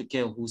don't have to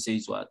care who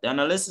says what. The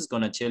analyst is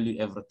gonna tell you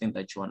everything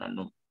that you wanna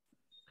know.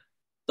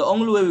 The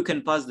only way we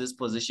can pass this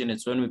position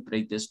is when we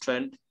break this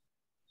trend.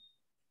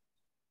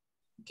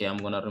 Okay, I'm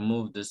gonna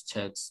remove this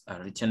text. I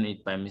written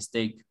it by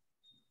mistake.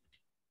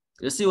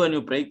 You see, when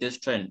you break this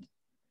trend,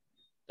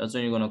 that's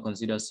when you're gonna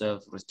consider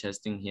self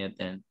retesting here,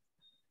 then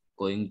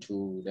going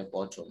to the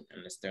bottom.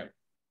 Understand?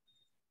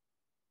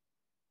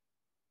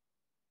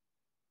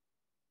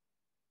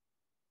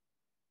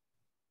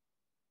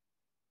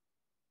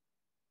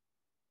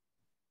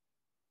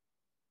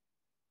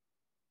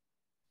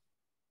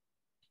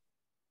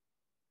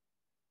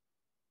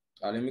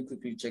 Let me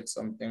quickly check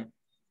something.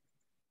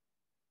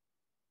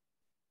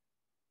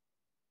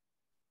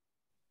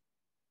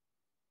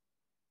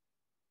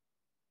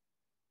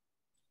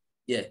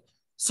 Yeah.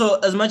 So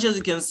as much as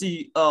you can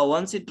see,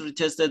 once it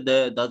retested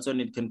there, that's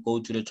when it can go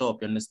to the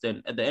top. You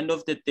understand? At the end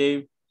of the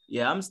day,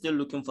 yeah, I'm still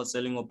looking for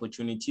selling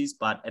opportunities,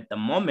 but at the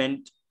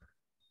moment,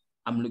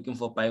 I'm looking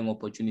for buying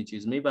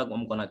opportunities. Maybe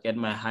I'm gonna get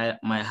my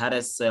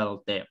hardest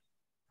sell there.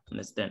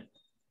 Understand?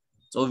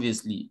 So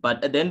obviously,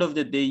 but at the end of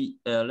the day,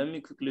 let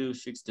me quickly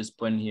fix this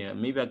point here.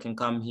 Maybe I can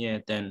come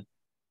here, then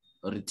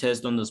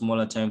retest on the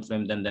smaller time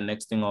frame, then the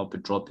next thing I'll be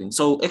dropping.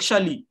 So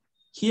actually,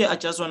 here I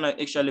just want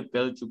to actually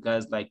build you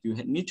guys, like you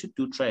need to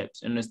do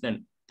traps,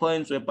 understand?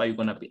 Points whereby you're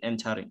going to be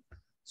entering.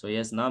 So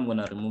yes, now I'm going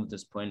to remove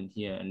this point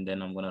here, and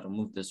then I'm going to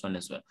remove this one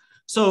as well.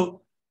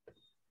 So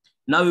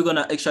now we're going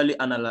to actually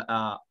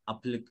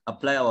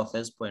apply our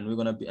first point. We're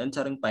going to be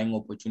entering buying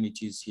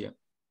opportunities here.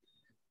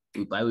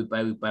 We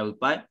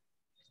buy.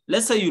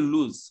 Let's say you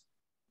lose.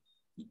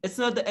 It's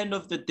not the end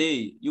of the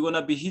day. You're going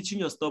to be hitting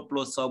your stop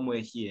loss somewhere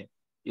here.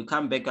 You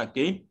come back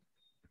again.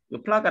 You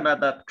plug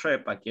another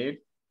trap again.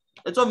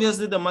 It's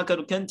obviously the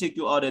market can take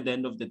you out at the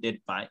end of the day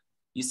buy.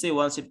 You say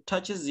once it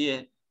touches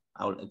here,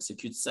 I will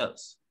execute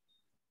sales.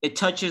 It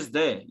touches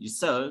there, you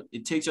sell,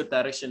 it takes your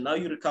direction. Now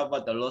you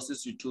recover the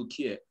losses you took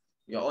here.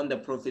 You're on the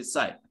profit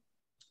side.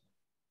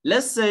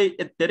 Let's say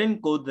it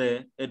didn't go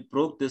there, it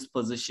broke this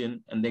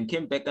position and then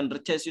came back and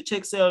retest. You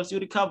take sales, you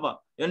recover.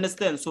 You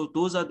understand? So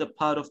those are the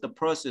part of the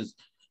process.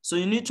 So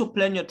you need to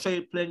plan your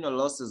trade, plan your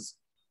losses.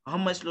 How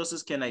much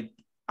losses can I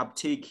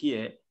uptake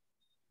here?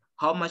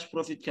 How much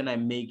profit can I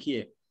make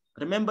here?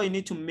 Remember, you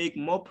need to make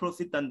more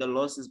profit than the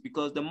losses,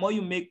 because the more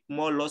you make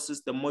more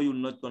losses, the more you're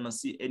not going to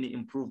see any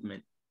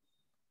improvement.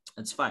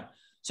 That's fine.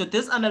 So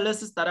this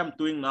analysis that I'm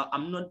doing now,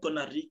 I'm not going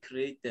to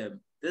recreate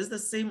them. This is the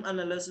same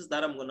analysis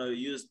that I'm going to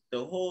use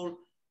the whole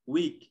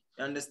week.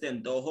 You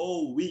understand? The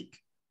whole week.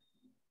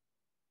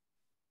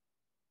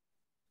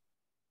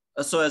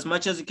 So as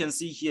much as you can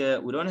see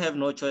here, we don't have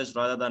no choice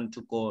rather than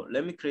to go.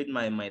 Let me create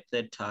my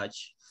third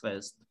touch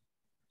first.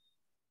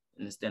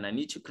 Understand? I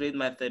need to create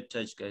my third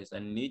touch, guys. I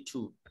need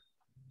to,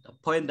 the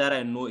point that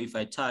I know if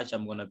I touch,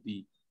 I'm going to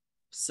be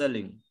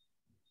selling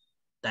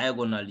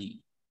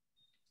diagonally.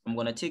 I'm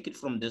going to take it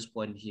from this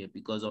point here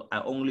because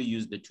I only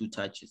use the two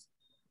touches.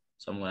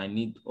 So I'm going to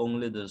need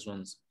only those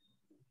ones.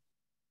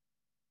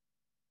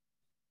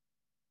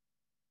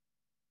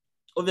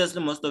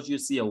 Obviously, most of you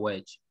see a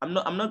wedge. I'm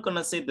not going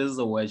to say this is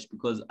a wedge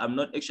because I'm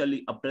not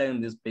actually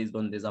applying this based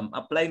on this. I'm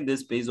applying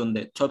this based on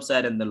the top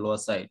side and the lower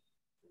side.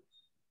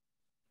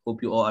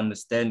 Hope you all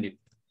understand it.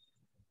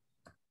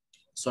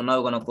 So now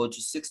we're going to go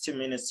to 60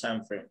 minutes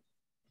time frame.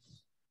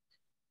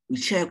 We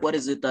check what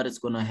is it that is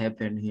going to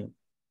happen here.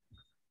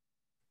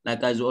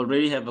 Like, guys, we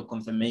already have a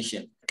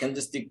confirmation.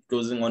 Candlestick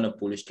closing on a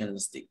bullish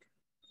candlestick.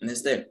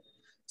 Understand?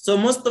 So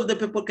most of the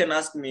people can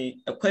ask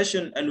me a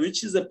question, and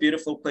which is a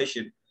beautiful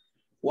question.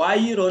 Why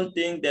you don't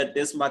think that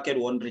this market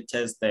won't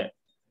retest there?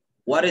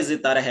 What is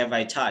it that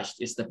I touched?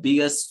 It's the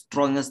biggest,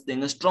 strongest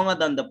thing. It's stronger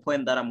than the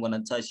point that I'm going to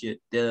touch here.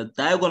 The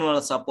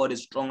diagonal support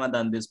is stronger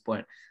than this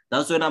point.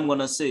 That's when I'm going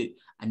to say,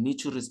 I need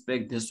to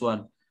respect this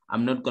one.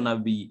 I'm not going to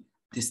be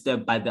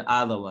disturbed by the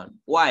other one.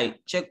 Why?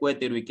 Check where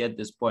did we get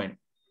this point.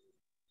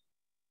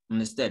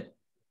 Instead,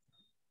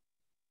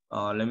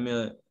 let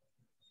me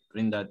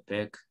bring that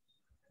back.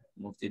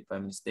 Moved it by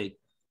mistake.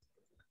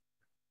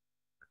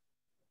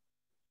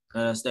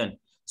 Understand?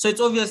 So it's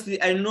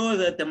obviously, I know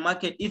that the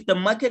market, if the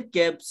market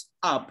gaps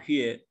up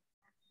here,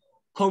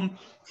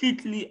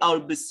 completely, I'll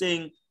be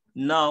saying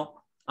now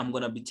I'm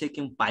going to be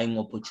taking buying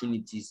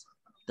opportunities.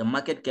 The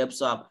market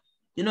gaps up.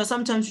 You know,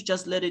 sometimes you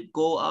just let it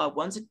go up.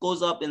 Once it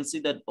goes up and see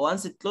that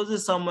once it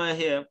closes somewhere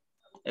here,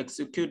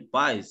 execute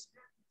buys.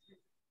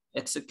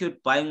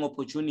 Execute buying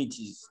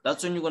opportunities.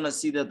 That's when you're going to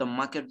see that the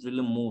market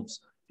really moves.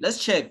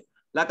 Let's check.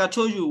 Like I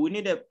told you, we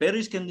need a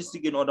bearish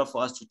candlestick in order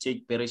for us to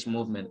take bearish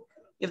movement.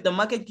 If the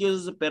market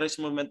gives us a bearish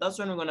movement, that's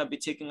when we're going to be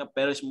taking a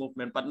bearish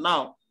movement. But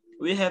now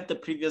we have the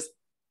previous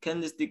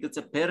candlestick. It's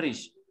a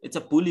bearish. It's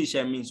a bullish,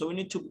 I mean. So we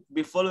need to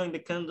be following the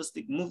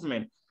candlestick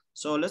movement.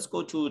 So let's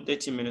go to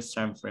 30 minutes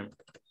time frame.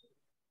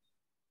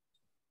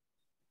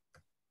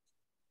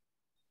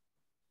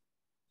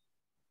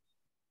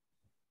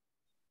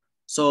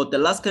 So the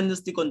last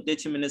candlestick on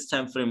 30 minutes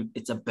time frame,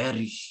 it's a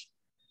bearish.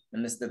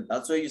 Understand?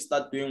 That's why you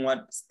start doing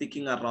what?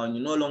 Sticking around.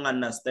 You no longer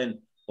understand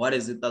what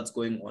is it that's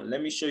going on.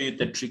 Let me show you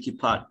the tricky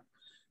part.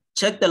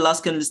 Check the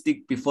last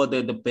candlestick before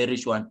the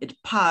bearish one. It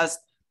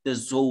passed the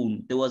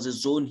zone. There was a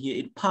zone here.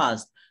 It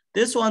passed.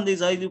 This one,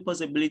 there's a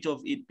possibility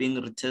of it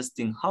being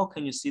retesting. How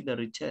can you see the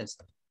retest?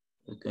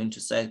 We're going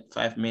to say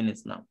 5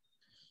 minutes now.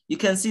 You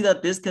can see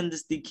that this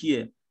candlestick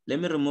here.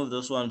 Let me remove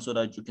this one so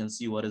that you can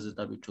see what is it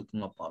that we're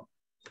talking about.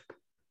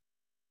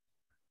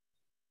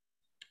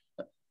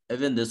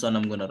 Even this one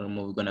I'm going to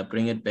remove. We're going to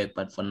bring it back,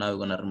 but for now we're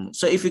going to remove.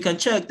 So if you can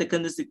check the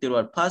candlestick, there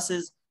what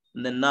passes,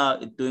 and then now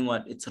it's doing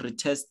what? It's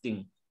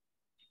retesting.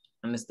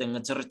 Understand?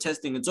 It's a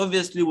retesting. It's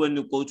obviously when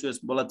you go to a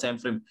smaller time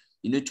frame,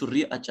 you need to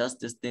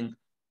readjust this thing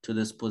to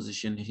this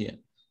position here.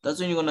 That's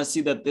when you're going to see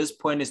that this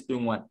point is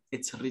doing what?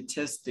 It's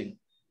retesting.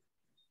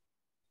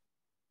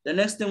 The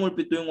next thing will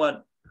be doing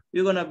what?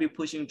 We're going to be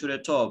pushing to the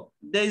top.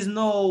 There is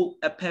no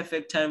a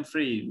perfect time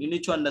frame. You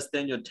need to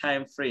understand your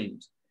time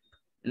frames.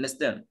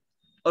 Understand?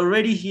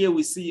 Already here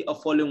we see a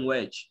falling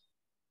wedge.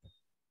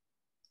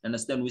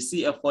 Understand? We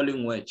see a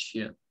falling wedge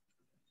here.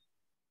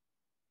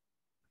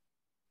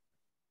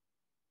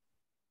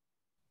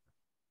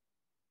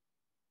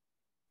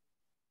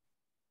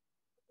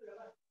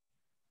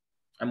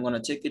 I'm going to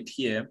take it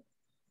here.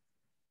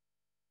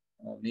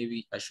 Or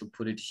maybe I should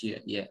put it here.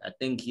 Yeah, I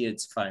think here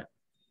it's fine.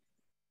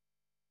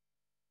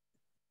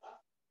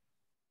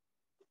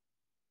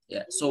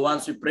 Yeah, so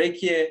once we break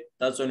here,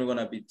 that's when we're going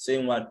to be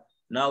saying what?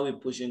 Now we're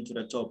pushing to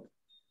the top.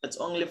 It's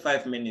only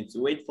 5 minutes.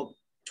 Wait for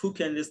 2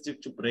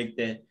 candlesticks to break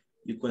there.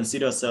 You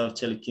consider yourself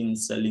taking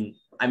selling,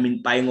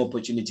 buying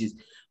opportunities.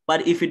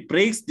 But if it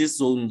breaks these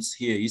zones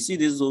here, you see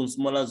these zones,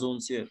 smaller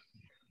zones here,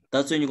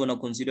 that's when you're going to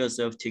consider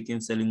yourself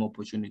taking selling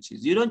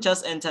opportunities. You don't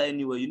just enter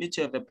anywhere. You need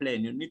to have a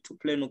plan. You need to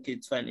plan, okay,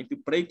 it's fine. If you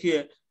break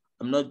here,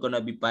 I'm not going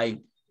to be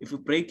buying. If you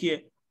break here,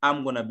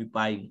 I'm going to be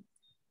buying.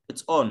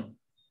 It's on.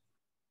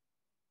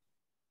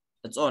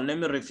 It's on. Let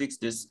me refix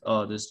this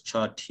this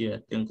chart here. I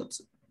think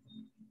it's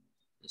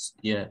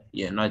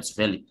now it's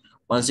valid.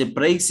 Once it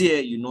breaks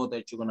here, you know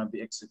that you're gonna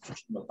be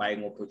executing the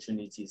buying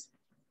opportunities.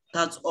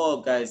 That's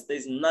all, guys.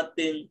 There's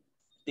nothing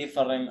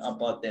different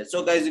about that.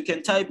 So, guys, you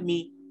can type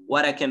me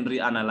what I can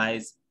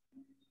reanalyze,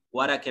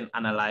 what I can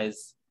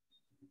analyze.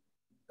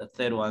 The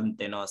third one,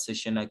 then our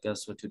session, I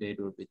guess, for today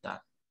will be done.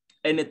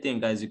 Anything,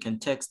 guys, you can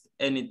text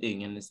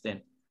anything,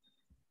 understand?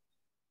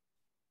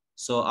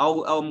 So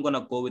I'm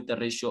gonna go with the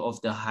ratio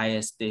of the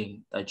highest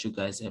thing that you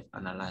guys have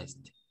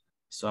analyzed.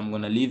 So I'm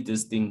gonna leave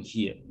this thing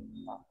here.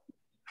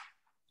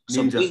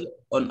 So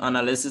on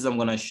analysis, I'm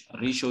gonna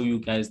re-show you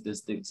guys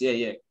these things.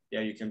 Yeah,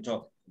 you can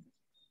talk.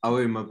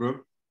 Wait, my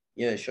bro.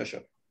 Yeah, sure.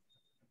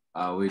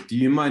 Wait, do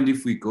you mind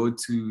if we go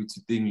to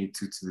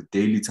the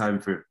daily time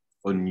frame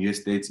on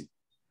US30?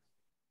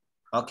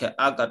 Okay,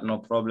 I got no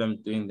problem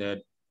doing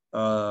that.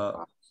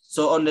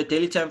 So on the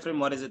daily time frame,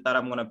 what is it that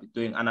I'm gonna be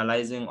doing?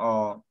 Analyzing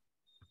or?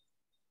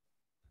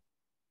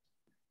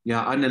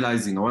 Yeah,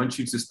 analyzing. I want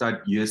you to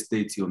start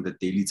US30 on the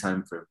daily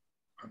time frame.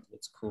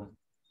 That's cool.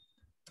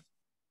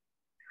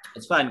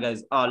 It's fine,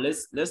 guys.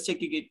 Let's check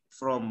it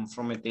from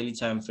a daily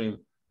time frame.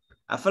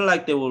 I feel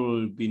like there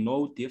will be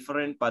no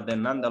different, but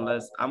then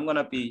nonetheless, I'm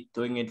gonna be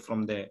doing it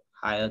from the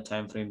higher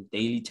time frame,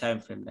 daily time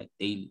frame, like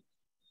daily.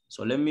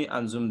 So let me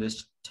unzoom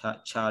this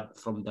chart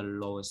from the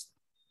lowest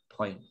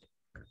point.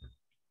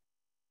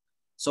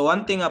 So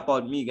one thing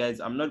about me, guys,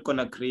 I'm not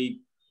gonna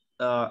create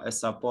a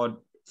support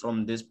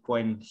from this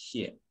point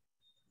here.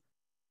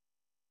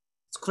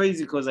 It's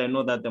crazy because I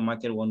know that the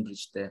market won't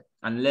reach there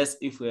unless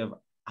if we have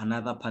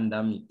another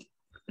pandemic,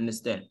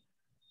 understand?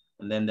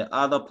 And then the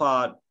other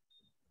part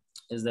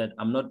is that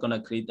I'm not gonna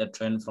create a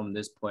trend from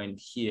this point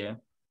here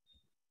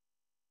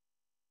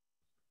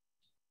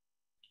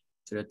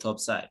to the top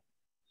side,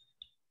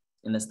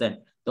 understand?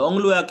 The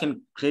only way I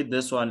can create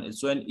this one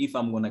is if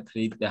I'm gonna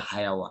create the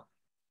higher one.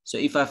 So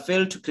if I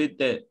fail to create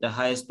the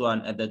highest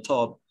one at the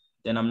top,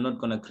 then I'm not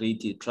gonna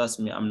create it. Trust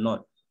me, I'm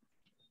not.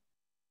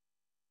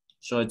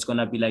 So it's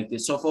gonna be like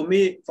this. So for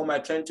me, for my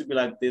trend to be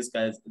like this,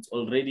 guys, it's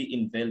already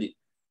invalid.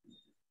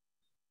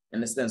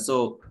 Understand?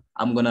 So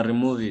I'm gonna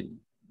remove it.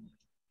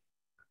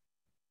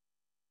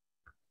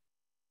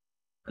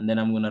 And then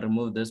I'm gonna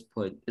remove this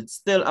point. It's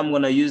still, I'm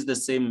gonna use the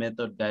same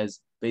method,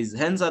 guys.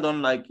 Hence, I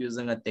don't like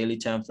using a daily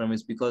time frame.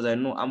 It's because I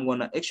know I'm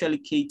gonna actually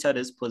cater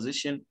this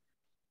position.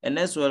 And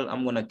as well,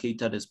 I'm gonna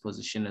cater this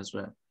position as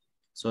well.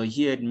 So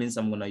here it means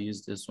I'm gonna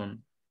use this one.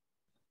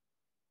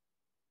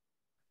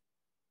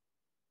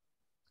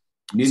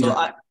 Ninja. So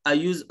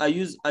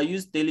I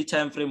use daily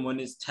time frame when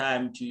it's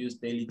time to use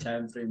daily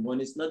time frame. When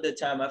it's not the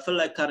time, I feel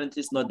like currently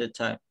it's not the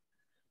time.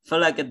 I feel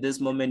like at this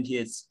moment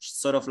here, it's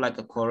sort of like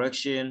a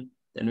correction.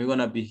 Then we're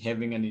gonna be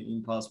having an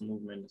impulse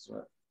movement as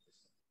well.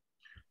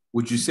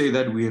 Would you say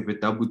that we have a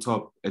double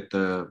top at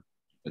the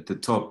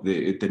top,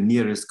 the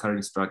nearest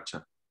current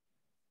structure?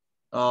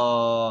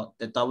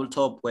 The double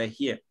top we're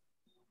here.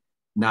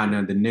 No,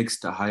 the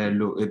next higher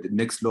low, the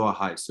next lower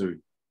high. Sorry,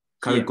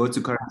 go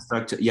to current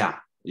structure. Yeah,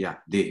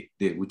 there.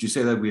 Would you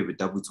say that we have a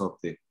double top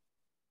there?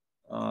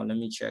 Let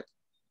me check.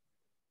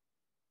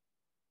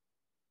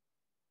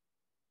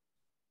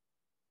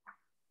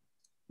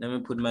 Let me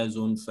put my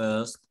zone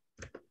first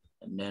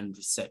and then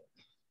reset.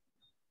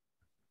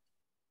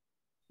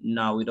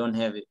 Now we don't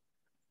have it.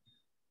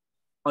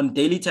 On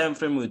daily time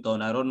frame, we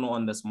don't. I don't know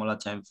on the smaller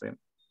time frame.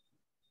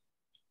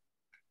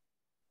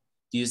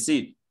 Do you see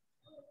it?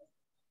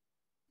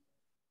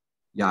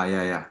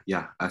 Yeah.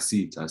 I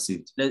see it.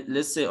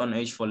 Let's say on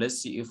H4, let's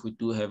see if we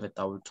do have a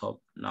double top.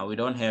 Now we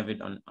don't have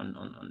it on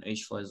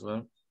H4 as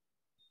well.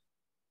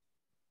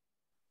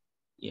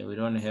 Yeah, we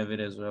don't have it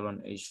as well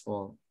on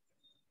H4.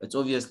 It's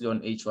obviously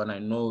on H1. I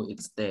know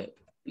it's there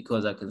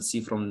because I can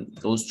see from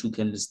those two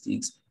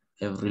candlesticks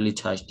have really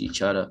touched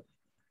each other.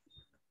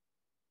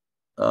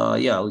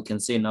 Yeah, we can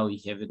say now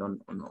we have it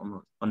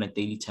on a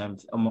daily time,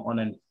 on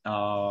an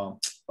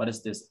what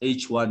is this,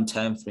 H1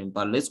 time frame.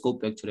 But let's go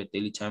back to the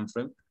daily time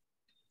frame.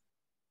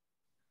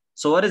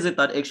 So what is it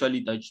that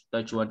actually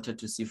that you wanted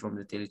to see from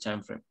the daily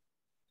time frame?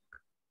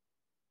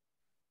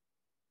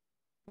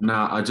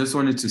 Now, I just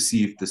wanted to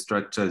see if the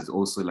structure is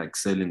also like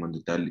selling on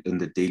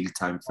the daily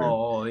time frame.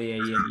 Oh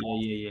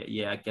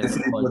yeah. I can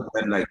see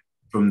that, like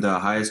from the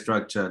higher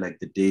structure, like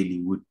the daily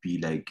would be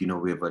like, you know,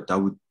 we have a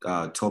double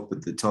top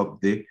at the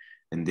top there,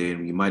 and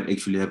then we might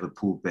actually have a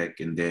pullback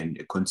and then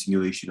a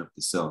continuation of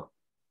the sell.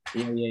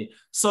 Yeah.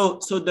 So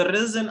the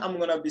reason I'm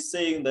gonna be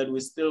saying that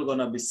we're still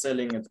gonna be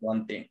selling is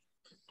one thing.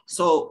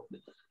 So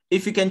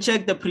if you can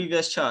check the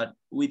previous chart,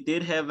 we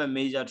did have a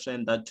major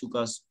trend that took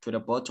us to the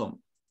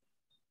bottom.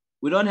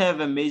 We don't have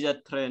a major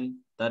trend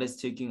that is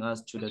taking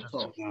us to the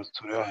top.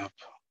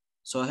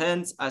 So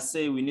hence I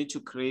say we need to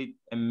create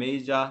a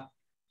major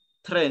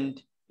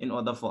trend in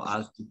order for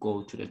us to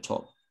go to the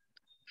top.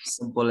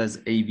 Simple as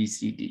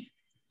ABCD.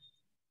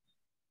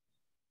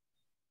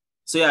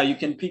 So yeah, you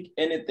can pick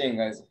anything,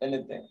 guys,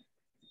 anything.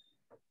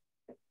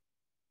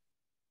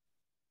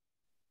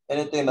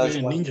 Anything that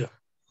you want. Ninja.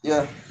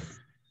 Yeah.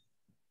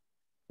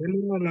 Can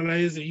you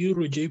analyze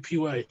Euro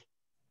JPY?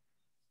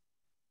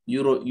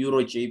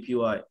 Euro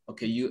JPY.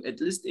 Okay, you at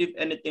least if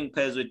anything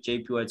pairs with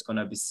JPY, it's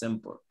gonna be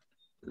simple.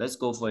 Let's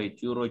go for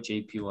it. Euro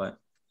JPY.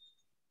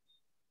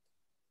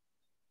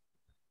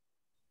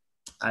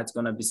 It's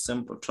gonna be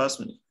simple. Trust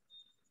me.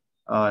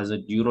 Is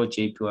it Euro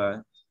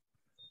JPY?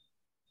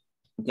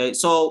 Okay,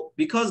 so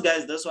because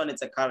guys, this one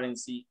it's a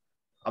currency.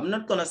 I'm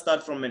not gonna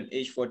start from an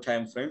H4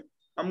 time frame.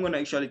 I'm gonna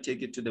actually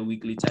take it to the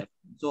weekly time.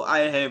 So I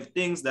have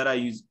things that I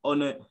use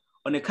on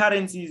a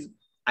currencies.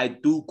 I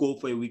do go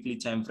for a weekly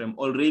time frame.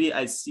 Already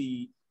I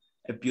see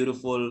a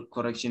beautiful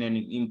correction and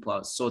an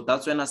impulse. So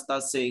that's when I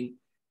start saying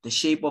the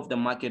shape of the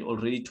market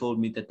already told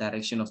me the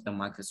direction of the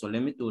market. So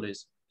let me do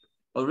this.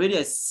 Already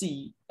I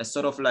see a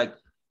sort of like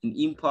an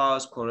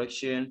impulse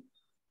correction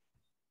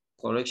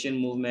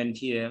movement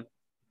here.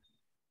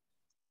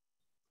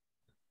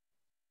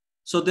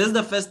 So this is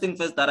the first thing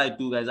first that I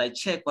do, guys. I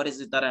check what is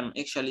it that I'm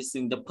actually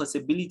seeing, the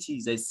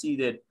possibilities. I see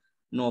that,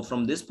 no,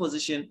 from this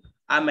position,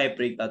 I might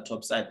break that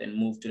top side and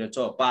move to the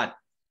top. But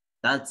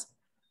that's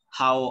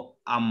how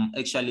I'm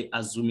actually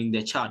assuming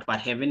the chart, but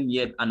haven't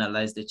yet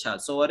analyzed the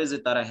chart. So what is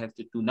it that I have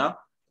to do now?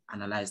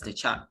 Analyze the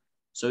chart.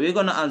 So we're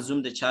going to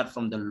unzoom the chart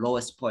from the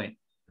lowest point.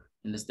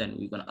 Understand?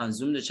 We're going to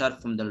unzoom the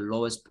chart from the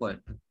lowest point.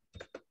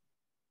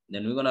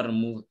 Then we're going to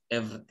remove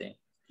everything.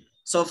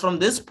 So from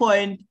this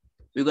point,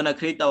 we're going to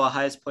create our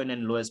highest point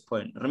and lowest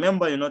point.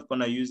 Remember, you're not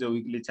going to use a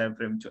weekly time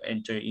frame to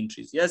enter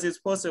entries. Yes, it's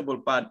possible,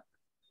 but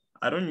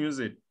I don't use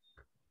it.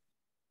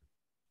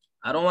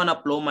 I don't want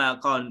to blow my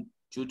account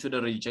due to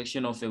the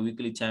rejection of a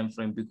weekly time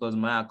frame because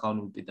my account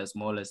will be the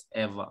smallest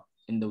ever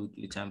in the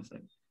weekly time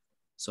frame.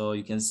 So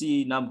you can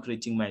see now I'm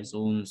creating my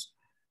zones,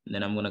 and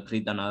then I'm going to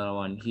create another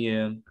one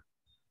here.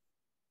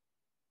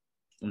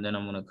 And then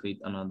I'm going to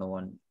create another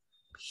one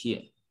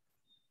here.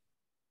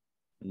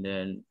 And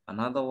then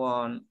another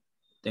one,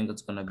 I think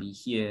it's going to be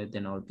here.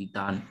 Then I'll be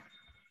done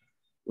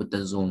with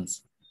the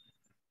zones.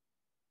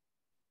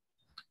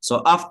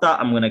 So after,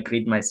 I'm going to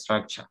create my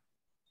structure.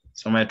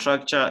 So my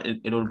structure,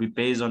 it will be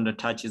based on the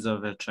touches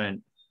of the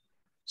trend.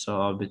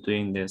 So I'll be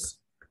doing this.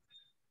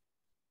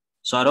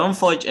 So I don't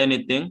forge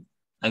anything.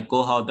 I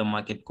go how the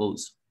market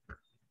goes.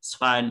 It's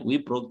fine. We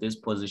broke this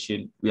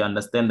position. We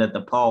understand that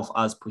the power of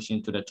us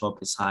pushing to the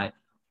top is high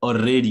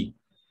already.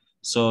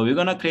 So we're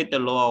going to create the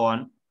lower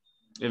one,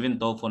 even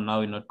though for now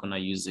we're not going to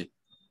use it.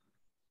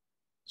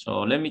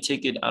 So let me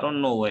take it. I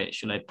don't know where.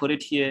 Should I put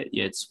it here?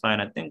 Yeah, it's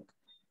fine. I think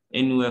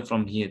anywhere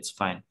from here, it's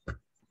fine.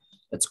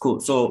 That's cool.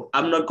 So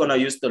I'm not going to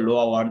use the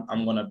lower one.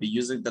 I'm going to be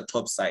using the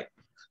top side.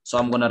 So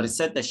I'm going to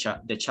reset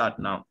the chart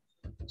now.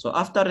 So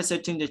after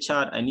resetting the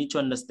chart, I need to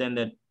understand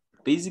that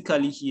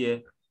basically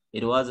here,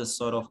 it was a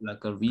sort of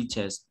like a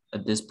retest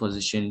at this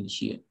position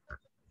here.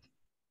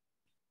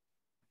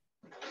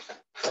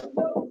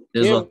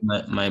 This was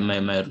my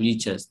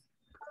retest.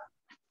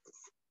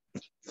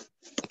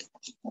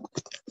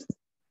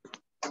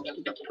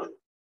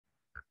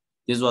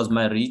 This was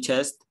my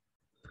retest.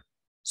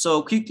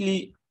 So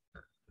quickly,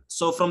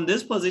 So from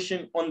this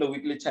position on the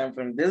weekly time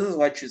frame, this is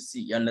what you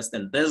see. You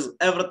understand? There's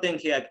everything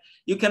here.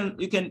 You can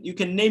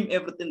name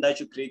everything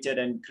that you created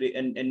and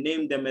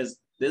name them as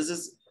this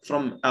is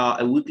from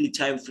a weekly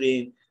time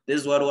frame.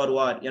 This is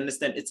what. You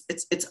understand?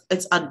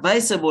 It's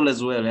advisable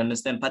as well. You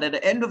understand? But at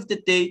the end of the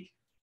day,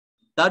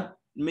 that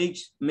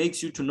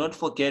makes you to not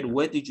forget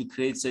where did you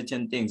create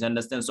certain things.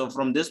 Understand? So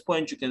from this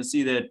point, you can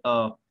see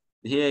that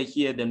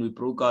here, then we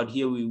broke out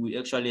here. We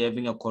actually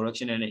having a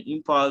correction and an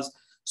impulse.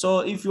 So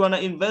if you want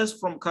to invest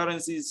from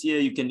currencies here,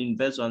 you can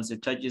invest once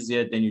it touches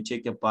here, then you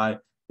take a buy.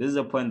 This is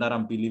the point that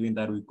I'm believing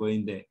that we're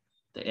going there.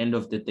 The end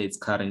of the day, it's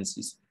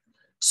currencies.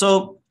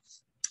 So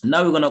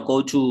now we're going to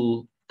go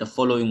to the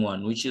following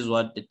one, which is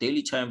what the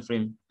daily time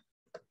frame.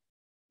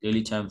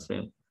 Daily time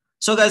frame.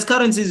 So guys,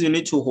 currencies you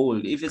need to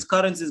hold. If it's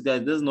currencies,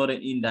 guys, there's not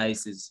an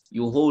indices.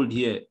 You hold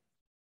here.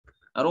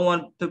 I don't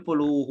want people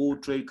who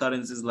trade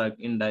currencies like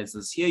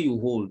indices. Here you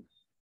hold.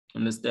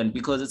 Understand?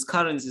 Because it's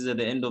currencies at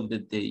the end of the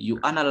day. You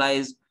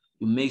analyze,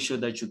 you make sure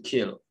that you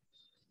kill.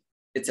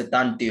 It's a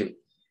done deal.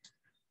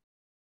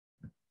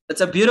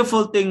 It's a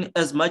beautiful thing.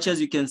 As much as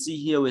you can see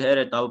here, we had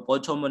at our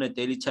bottom on a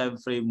daily time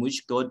frame,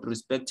 which got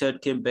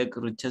respected, came back,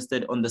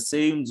 retested on the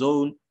same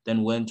zone,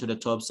 then went to the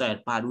top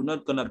side. But we're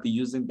not going to be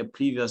using the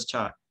previous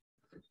chart.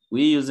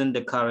 We're using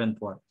the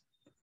current one.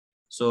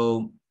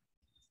 So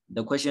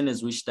the question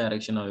is, which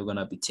direction are we going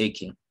to be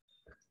taking?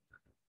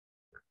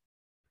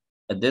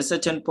 At this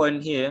certain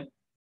point here,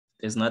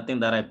 there's nothing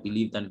that I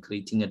believe than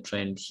creating a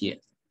trend here.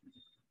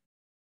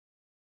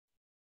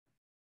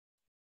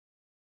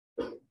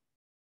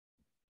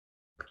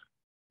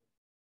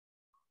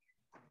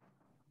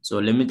 So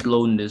let me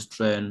clone this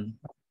trend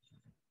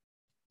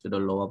to the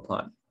lower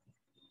part.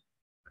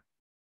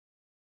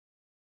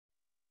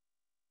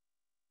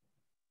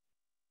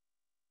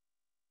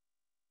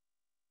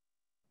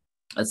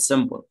 It's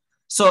simple.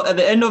 So at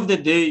the end of the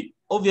day,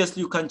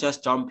 obviously you can't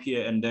just jump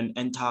here and then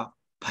enter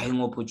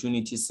buying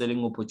opportunity,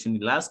 selling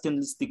opportunity. Last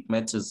candlestick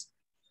matters.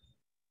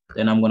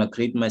 Then I'm going to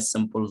create my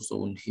simple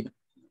zone here.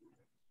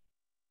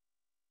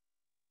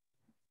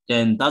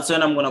 Then that's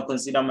when I'm going to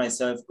consider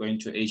myself going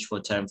to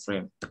H4 time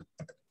frame.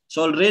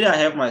 So already I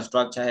have my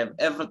structure. I have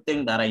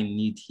everything that I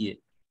need here.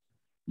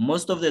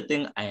 Most of the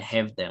thing I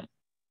have them.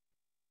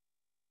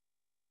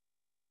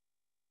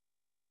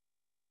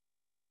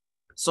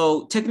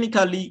 So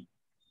technically,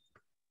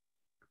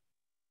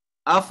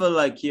 I feel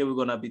like here we're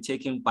going to be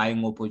taking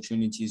buying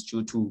opportunities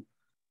due to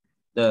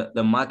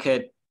the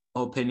market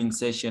opening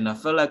session. I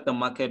feel like the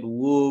market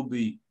will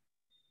be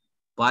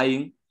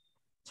buying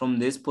from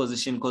this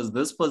position because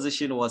this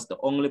position was the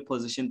only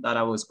position that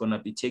I was going to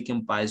be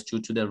taking buys due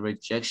to the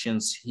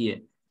rejections here.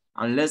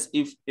 Unless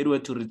if it were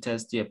to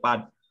retest here,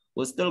 but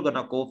we're still going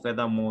to go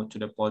further more to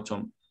the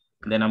bottom.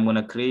 And then I'm going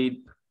to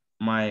create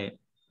my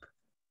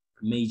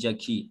major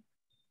key.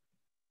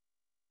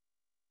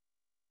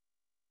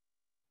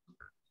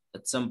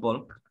 It's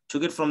simple.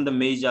 Took it from the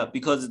major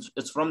because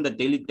it's from the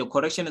daily. The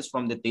correction is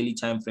from the daily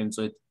time frame.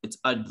 So it's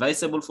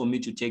advisable for me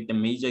to take the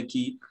major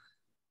key.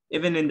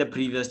 Even in the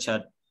previous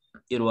chart,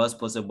 it was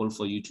possible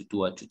for you to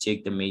do it, to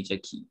take the major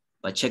key.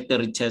 But check the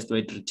retest where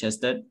it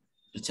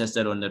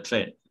retested on the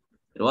trend.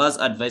 It was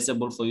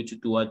advisable for you to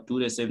do what? Do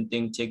the same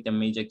thing, take the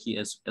major key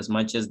as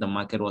much as the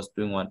market was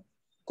doing what?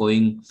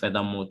 Going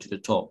furthermore to the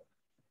top,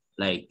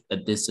 like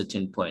at this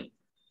certain point.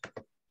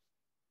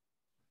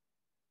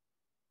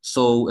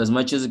 So as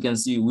much as you can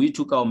see, we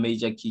took our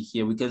major key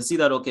here. We can see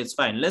that, okay, it's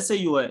fine. Let's say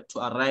you were to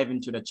arrive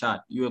into the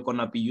chart. You are going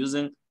to be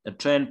using the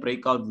trend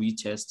breakout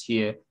retest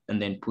here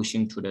and then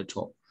pushing to the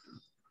top.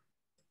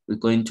 We're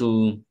going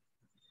to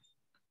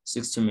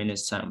 60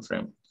 minutes time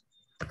frame.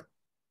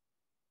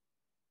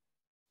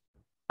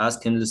 As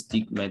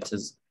candlestick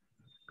matters.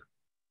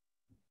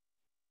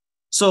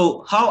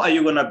 So how are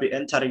you going to be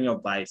entering your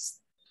buys?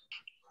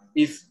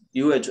 If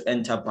you were to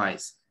enter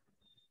buys,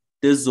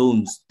 the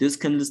zones, this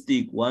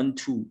candlestick 1,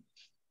 2,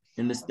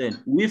 understand?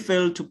 We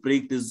failed to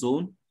break the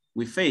zone.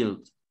 We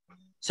failed.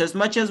 So as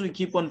much as we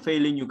keep on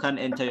failing, you can't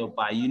enter your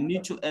buy. You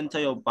need to enter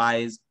your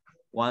buys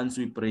once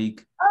we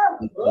break.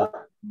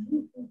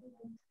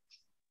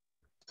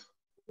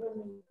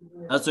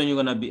 That's when you're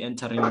going to be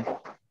entering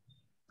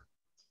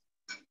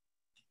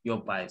your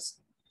buys,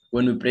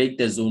 when we break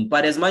the zone.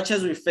 But as much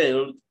as we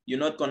failed, you're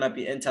not going to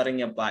be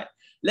entering a buy.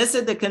 Let's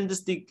say the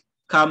candlestick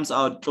comes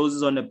out,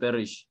 closes on a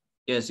bearish.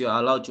 Yes, you're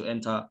allowed to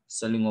enter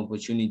selling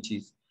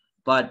opportunities.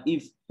 But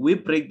if we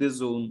break the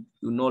zone,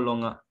 you no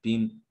longer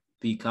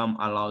become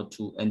allowed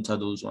to enter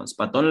those ones.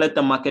 But don't let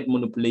the market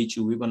manipulate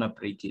you. We're going to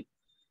break it.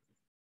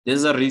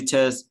 There's a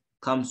retest,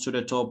 comes to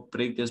the top,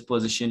 break this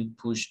position,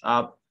 push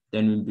up,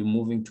 then we'll be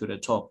moving to the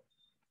top.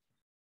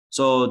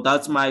 So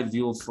that's my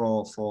view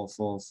for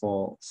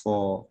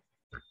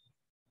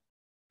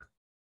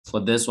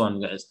this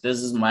one, guys. This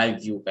is my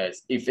view,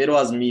 guys. If it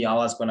was me, I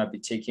was gonna be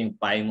taking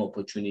buying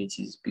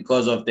opportunities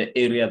because of the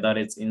area that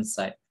it's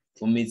inside.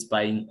 For me, it's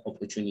buying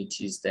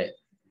opportunities there.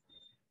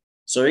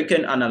 So we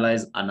can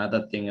analyze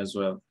another thing as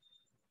well.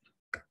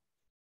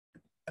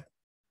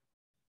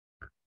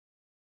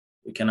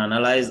 We can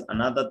analyze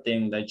another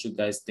thing that you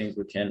guys think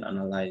we can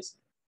analyze.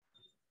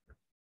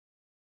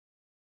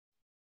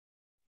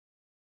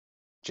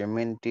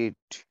 German did.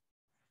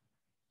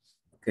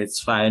 Okay, it's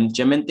fine.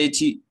 German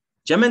 30,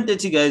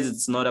 guys,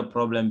 it's not a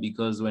problem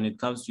because when it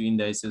comes to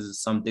indices,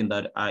 it's something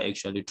that I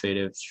actually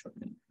trade.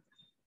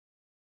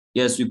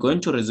 Yes, we're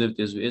going to reserve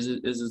this. Is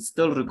it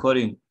still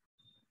recording?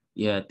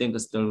 Yeah, I think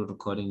it's still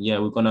recording. Yeah,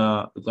 we're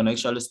gonna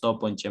actually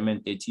stop on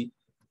German 30.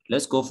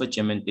 Let's go for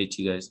German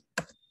 30, guys.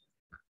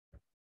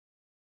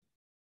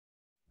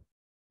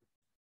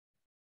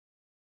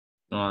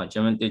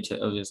 German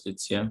 30, obviously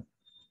it's here.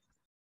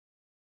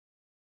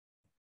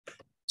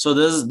 So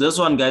this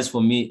one, guys,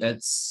 for me,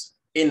 it's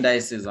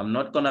indices. I'm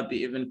not gonna be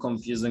even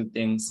confusing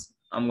things.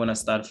 I'm gonna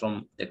start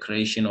from the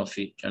creation of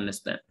it. You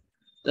understand?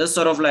 That's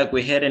sort of like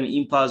we had an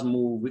impulse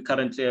move. We're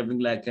currently having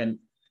like an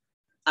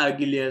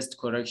ugliest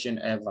correction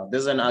ever.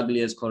 This is an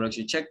ugliest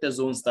correction. Check the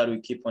zones that we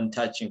keep on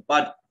touching,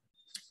 but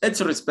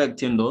it's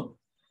respecting though.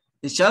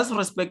 It's just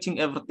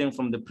respecting everything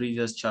from the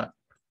previous chart,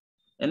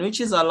 and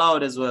which is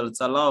allowed as well.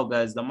 It's allowed,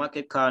 guys. The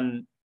market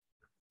can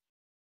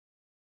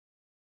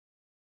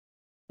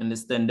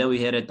understand that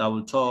we had a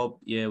double top.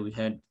 Yeah, we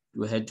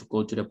had to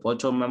go to the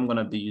bottom. I'm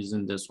gonna be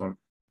using this one.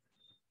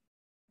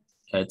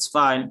 Okay, it's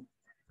fine.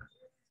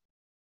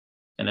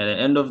 And at the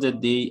end of the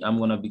day, I'm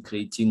gonna be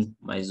creating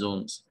my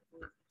zones.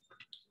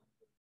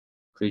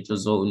 Create a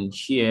zone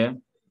here.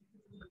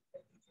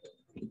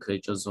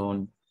 Create a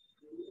zone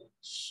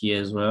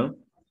here as well.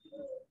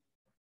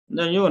 And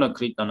then you wanna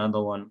create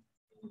another one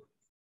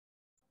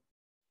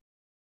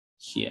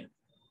here.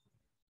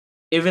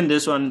 Even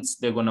this ones,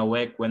 they're gonna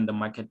work when the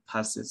market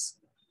passes.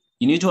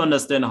 You need to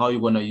understand how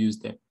you're gonna use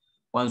them.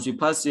 Once we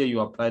pass here, you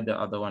apply the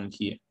other one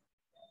here.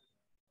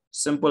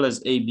 Simple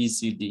as A, B,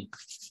 C, D.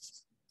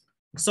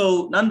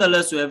 So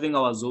nonetheless, we're having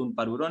our zone,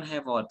 but we don't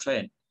have our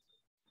trend.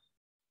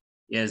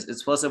 Yes,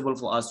 it's possible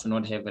for us to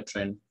not have a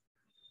trend.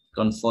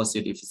 Don't force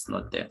it if it's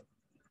not there.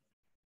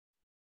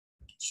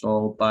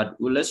 So, but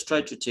let's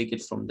try to take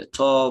it from the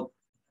top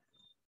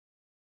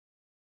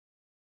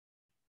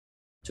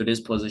to this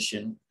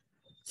position.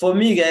 For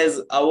me, guys,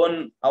 I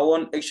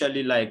won't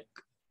actually like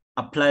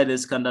apply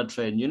this candle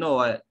trend. You know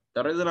why?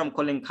 The reason I'm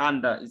calling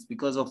candle is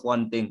because of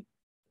one thing.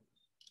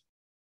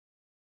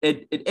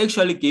 It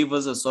actually gave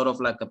us a sort of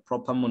like a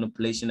proper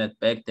manipulation at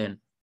back then.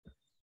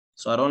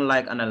 So I don't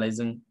like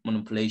analyzing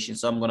manipulation.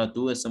 So I'm gonna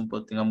do a simple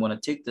thing. I'm gonna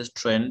take this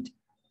trend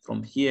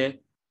from here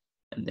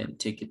and then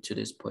take it to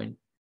this point.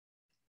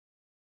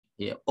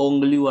 Yeah,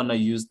 only wanna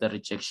use the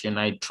rejection.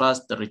 I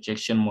trust the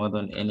rejection more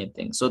than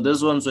anything. So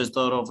this one's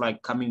sort of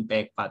like coming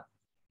back, but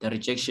the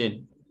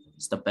rejection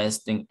is the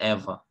best thing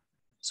ever.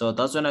 So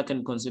that's when I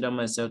can consider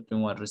myself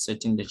doing what,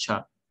 resetting the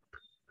chart.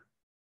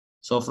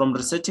 So from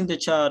resetting the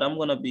chart, I'm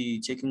gonna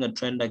be taking a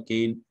trend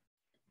again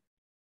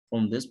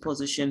from this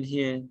position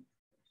here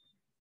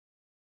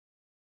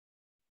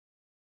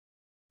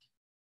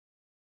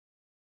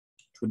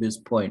to this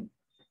point.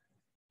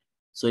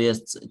 So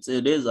yes,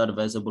 it is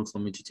advisable for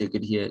me to take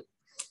it here.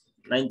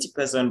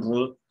 90%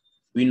 rule,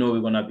 we know we're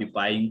gonna be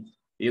buying,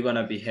 we're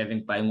gonna be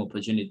having buying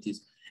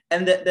opportunities.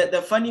 And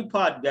the funny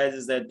part, guys,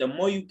 is that the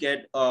more you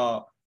get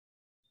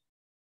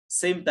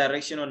same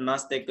direction on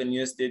Nasdaq and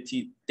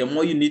USDT, the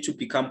more you need to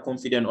become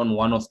confident on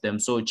one of them.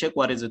 So check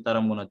what is it that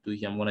I'm gonna do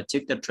here. I'm gonna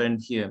take the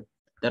trend here.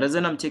 The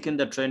reason I'm taking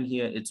the trend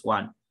here, it's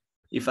one.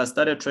 If I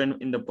start a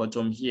trend in the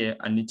bottom here,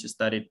 I need to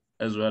start it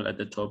as well at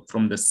the top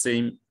from the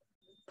same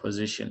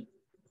position.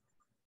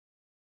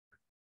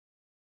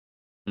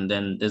 And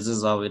then this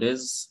is how it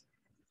is.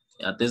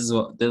 Yeah, this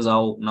is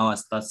how now I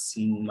start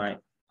seeing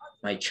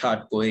my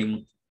chart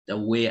going the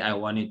way I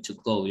want it to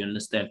go. You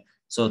understand?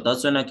 So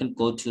that's when I can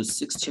go to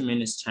 60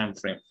 minutes time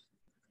frame.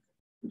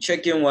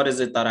 Checking what is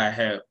it that I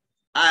have.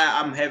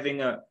 I'm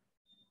having a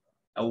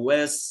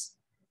worst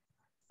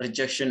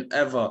rejection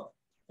ever.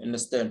 You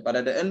understand? But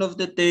at the end of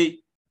the day,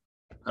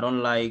 I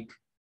don't like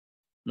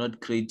not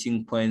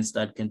creating points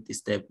that can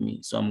disturb me.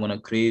 So I'm gonna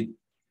create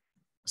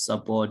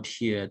support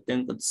here. I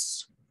think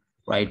it's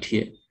right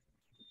here.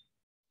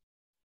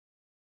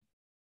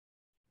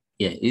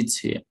 Yeah, it's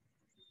here.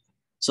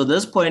 So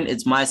this point,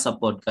 it's my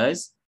support,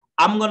 guys.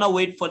 I'm gonna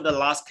wait for the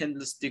last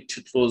candlestick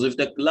to close. If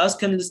the last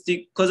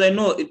candlestick, because I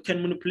know it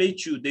can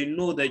manipulate you. They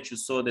know that you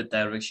saw the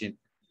direction.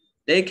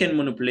 They can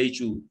manipulate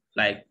you,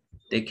 like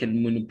they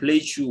can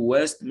manipulate you,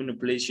 worst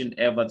manipulation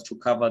ever to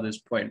cover this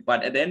point.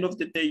 But at the end of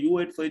the day, you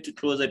wait for it to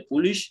close at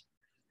bullish,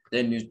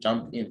 then you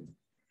jump in.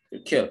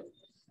 Okay.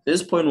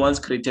 This point once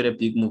created a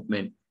big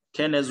movement,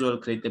 can as well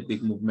create a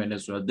big movement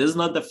as well. This is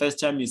not the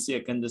first time you see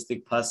a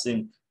candlestick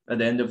passing. At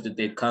the end of the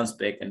day, it comes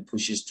back and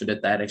pushes to the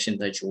direction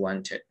that you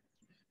wanted.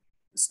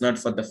 It's not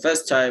for the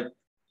first time.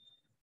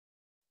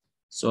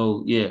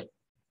 So yeah,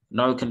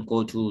 now we can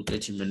go to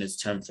 30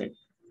 minutes time frame.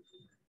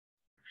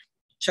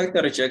 Check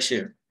the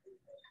rejection.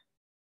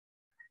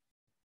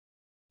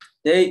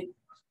 I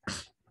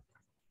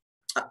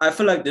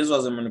feel like this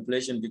was a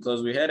manipulation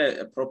because we had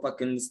a proper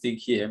candlestick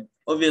here.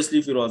 Obviously,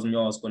 if it was me,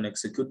 I was going to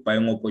execute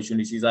buying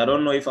opportunities. I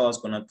don't know if I was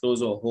going to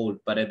close or hold,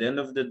 but at the end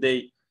of the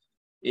day,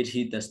 it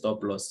hit the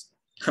stop loss.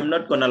 I'm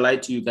not going to lie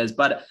to you guys,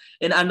 but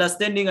in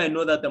understanding, I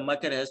know that the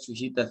market has to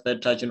hit the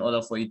third touch in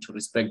order for it to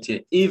respect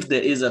here. If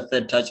there is a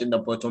third touch in the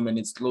bottom and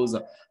it's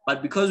closer,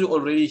 but because you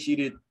already hit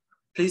it,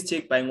 please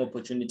take buying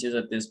opportunities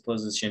at this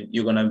position.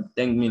 You're going to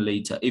thank me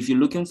later. If you're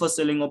looking for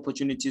selling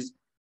opportunities,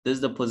 this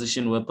is the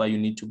position whereby you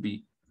need to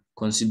be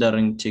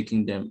considering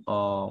taking them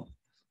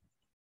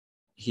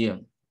here.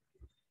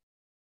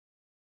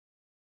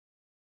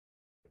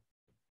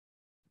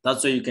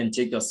 That's where you can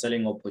take your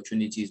selling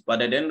opportunities.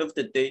 But at the end of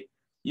the day,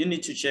 you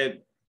need to check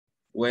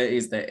where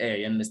is the air.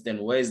 You understand?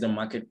 Where is the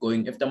market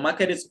going? If the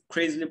market is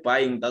crazily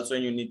buying, that's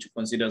when you need to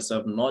consider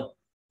yourself not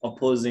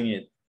opposing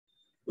it.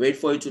 Wait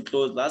for it to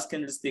close. Last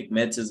candlestick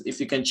matters.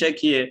 If you can check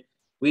here,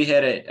 we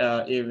had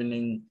a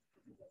evening.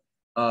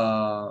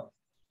 I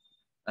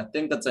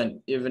think that's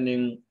an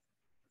evening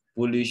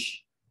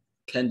bullish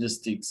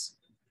candlesticks.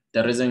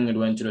 The reason it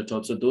went to the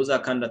top. So those are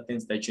kind of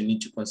things that you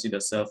need to consider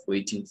yourself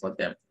waiting for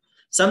them.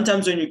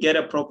 Sometimes when you get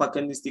a proper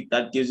candlestick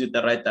that gives you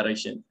the right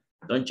direction,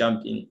 don't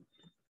jump in.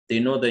 They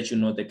know that you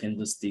know the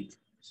candlestick.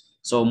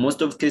 So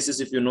most of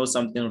cases, if you know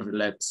something,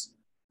 relax.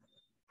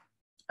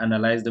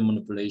 Analyze the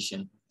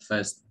manipulation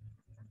first.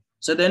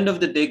 So at the end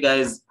of the day,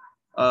 guys,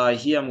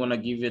 here I'm going to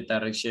give you a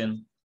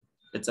direction.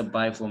 It's a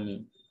buy for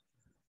me.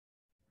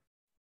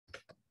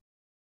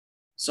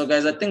 So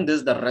guys, I think this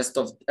is the rest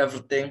of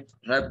everything,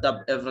 wrapped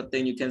up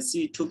everything. You can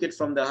see, took it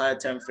from the higher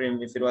time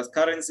frame. If it was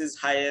currencies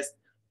highest,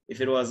 if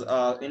it was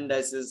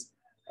indices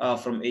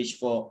from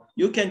H4,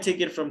 you can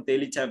take it from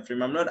daily time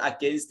frame. I'm not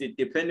against it,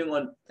 depending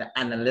on the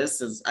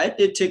analysis. I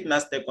did take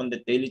Nasdaq on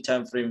the daily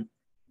time frame.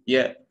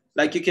 Yeah,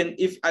 like you can,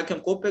 if I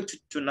can go back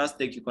to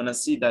Nasdaq, you're gonna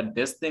see that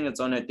this thing is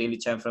on a daily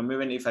time frame.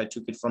 Even if I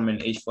took it from an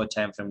H4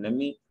 time frame, let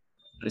me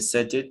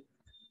reset it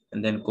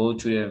and then go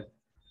to a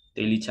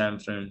daily time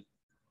frame.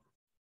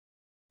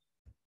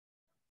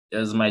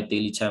 There's my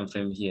daily time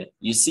frame here.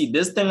 You see,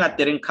 this thing I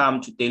didn't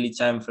come to daily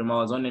time frame. I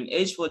was on an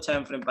H4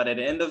 time frame, but at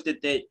the end of the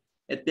day,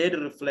 it did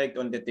reflect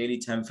on the daily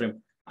time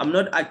frame. I'm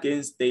not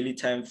against daily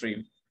time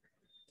frame.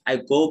 I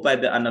go by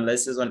the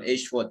analysis on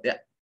H4.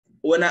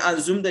 When I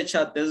unzoom the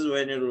chart, this is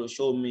when it will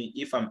show me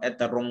if I'm at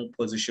the wrong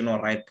position or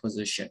right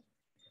position.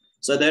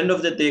 So at the end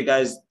of the day,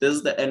 guys, this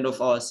is the end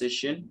of our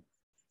session.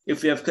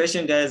 If you have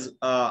questions, guys,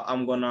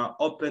 I'm gonna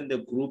open the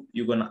group.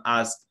 You're gonna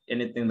ask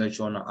anything that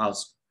you wanna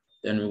ask.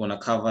 Then we're gonna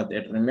cover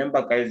that.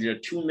 Remember, guys, you're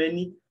too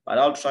many, but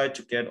I'll try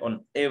to get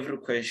on every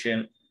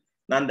question.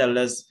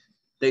 Nonetheless,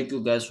 thank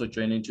you guys for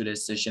joining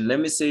today's session. Let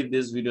me save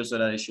this video so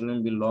that it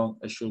shouldn't be long.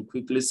 I should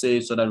quickly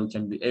save so that we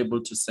can be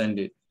able to send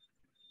it.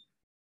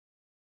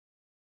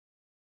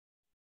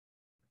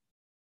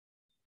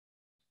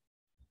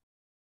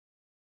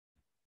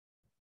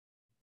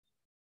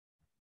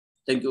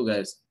 Thank you,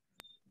 guys.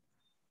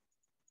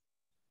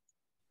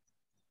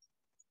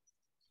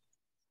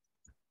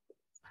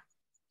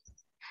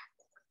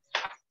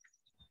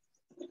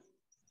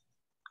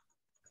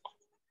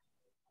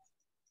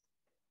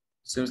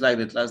 Seems like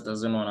the class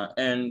doesn't want to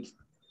end.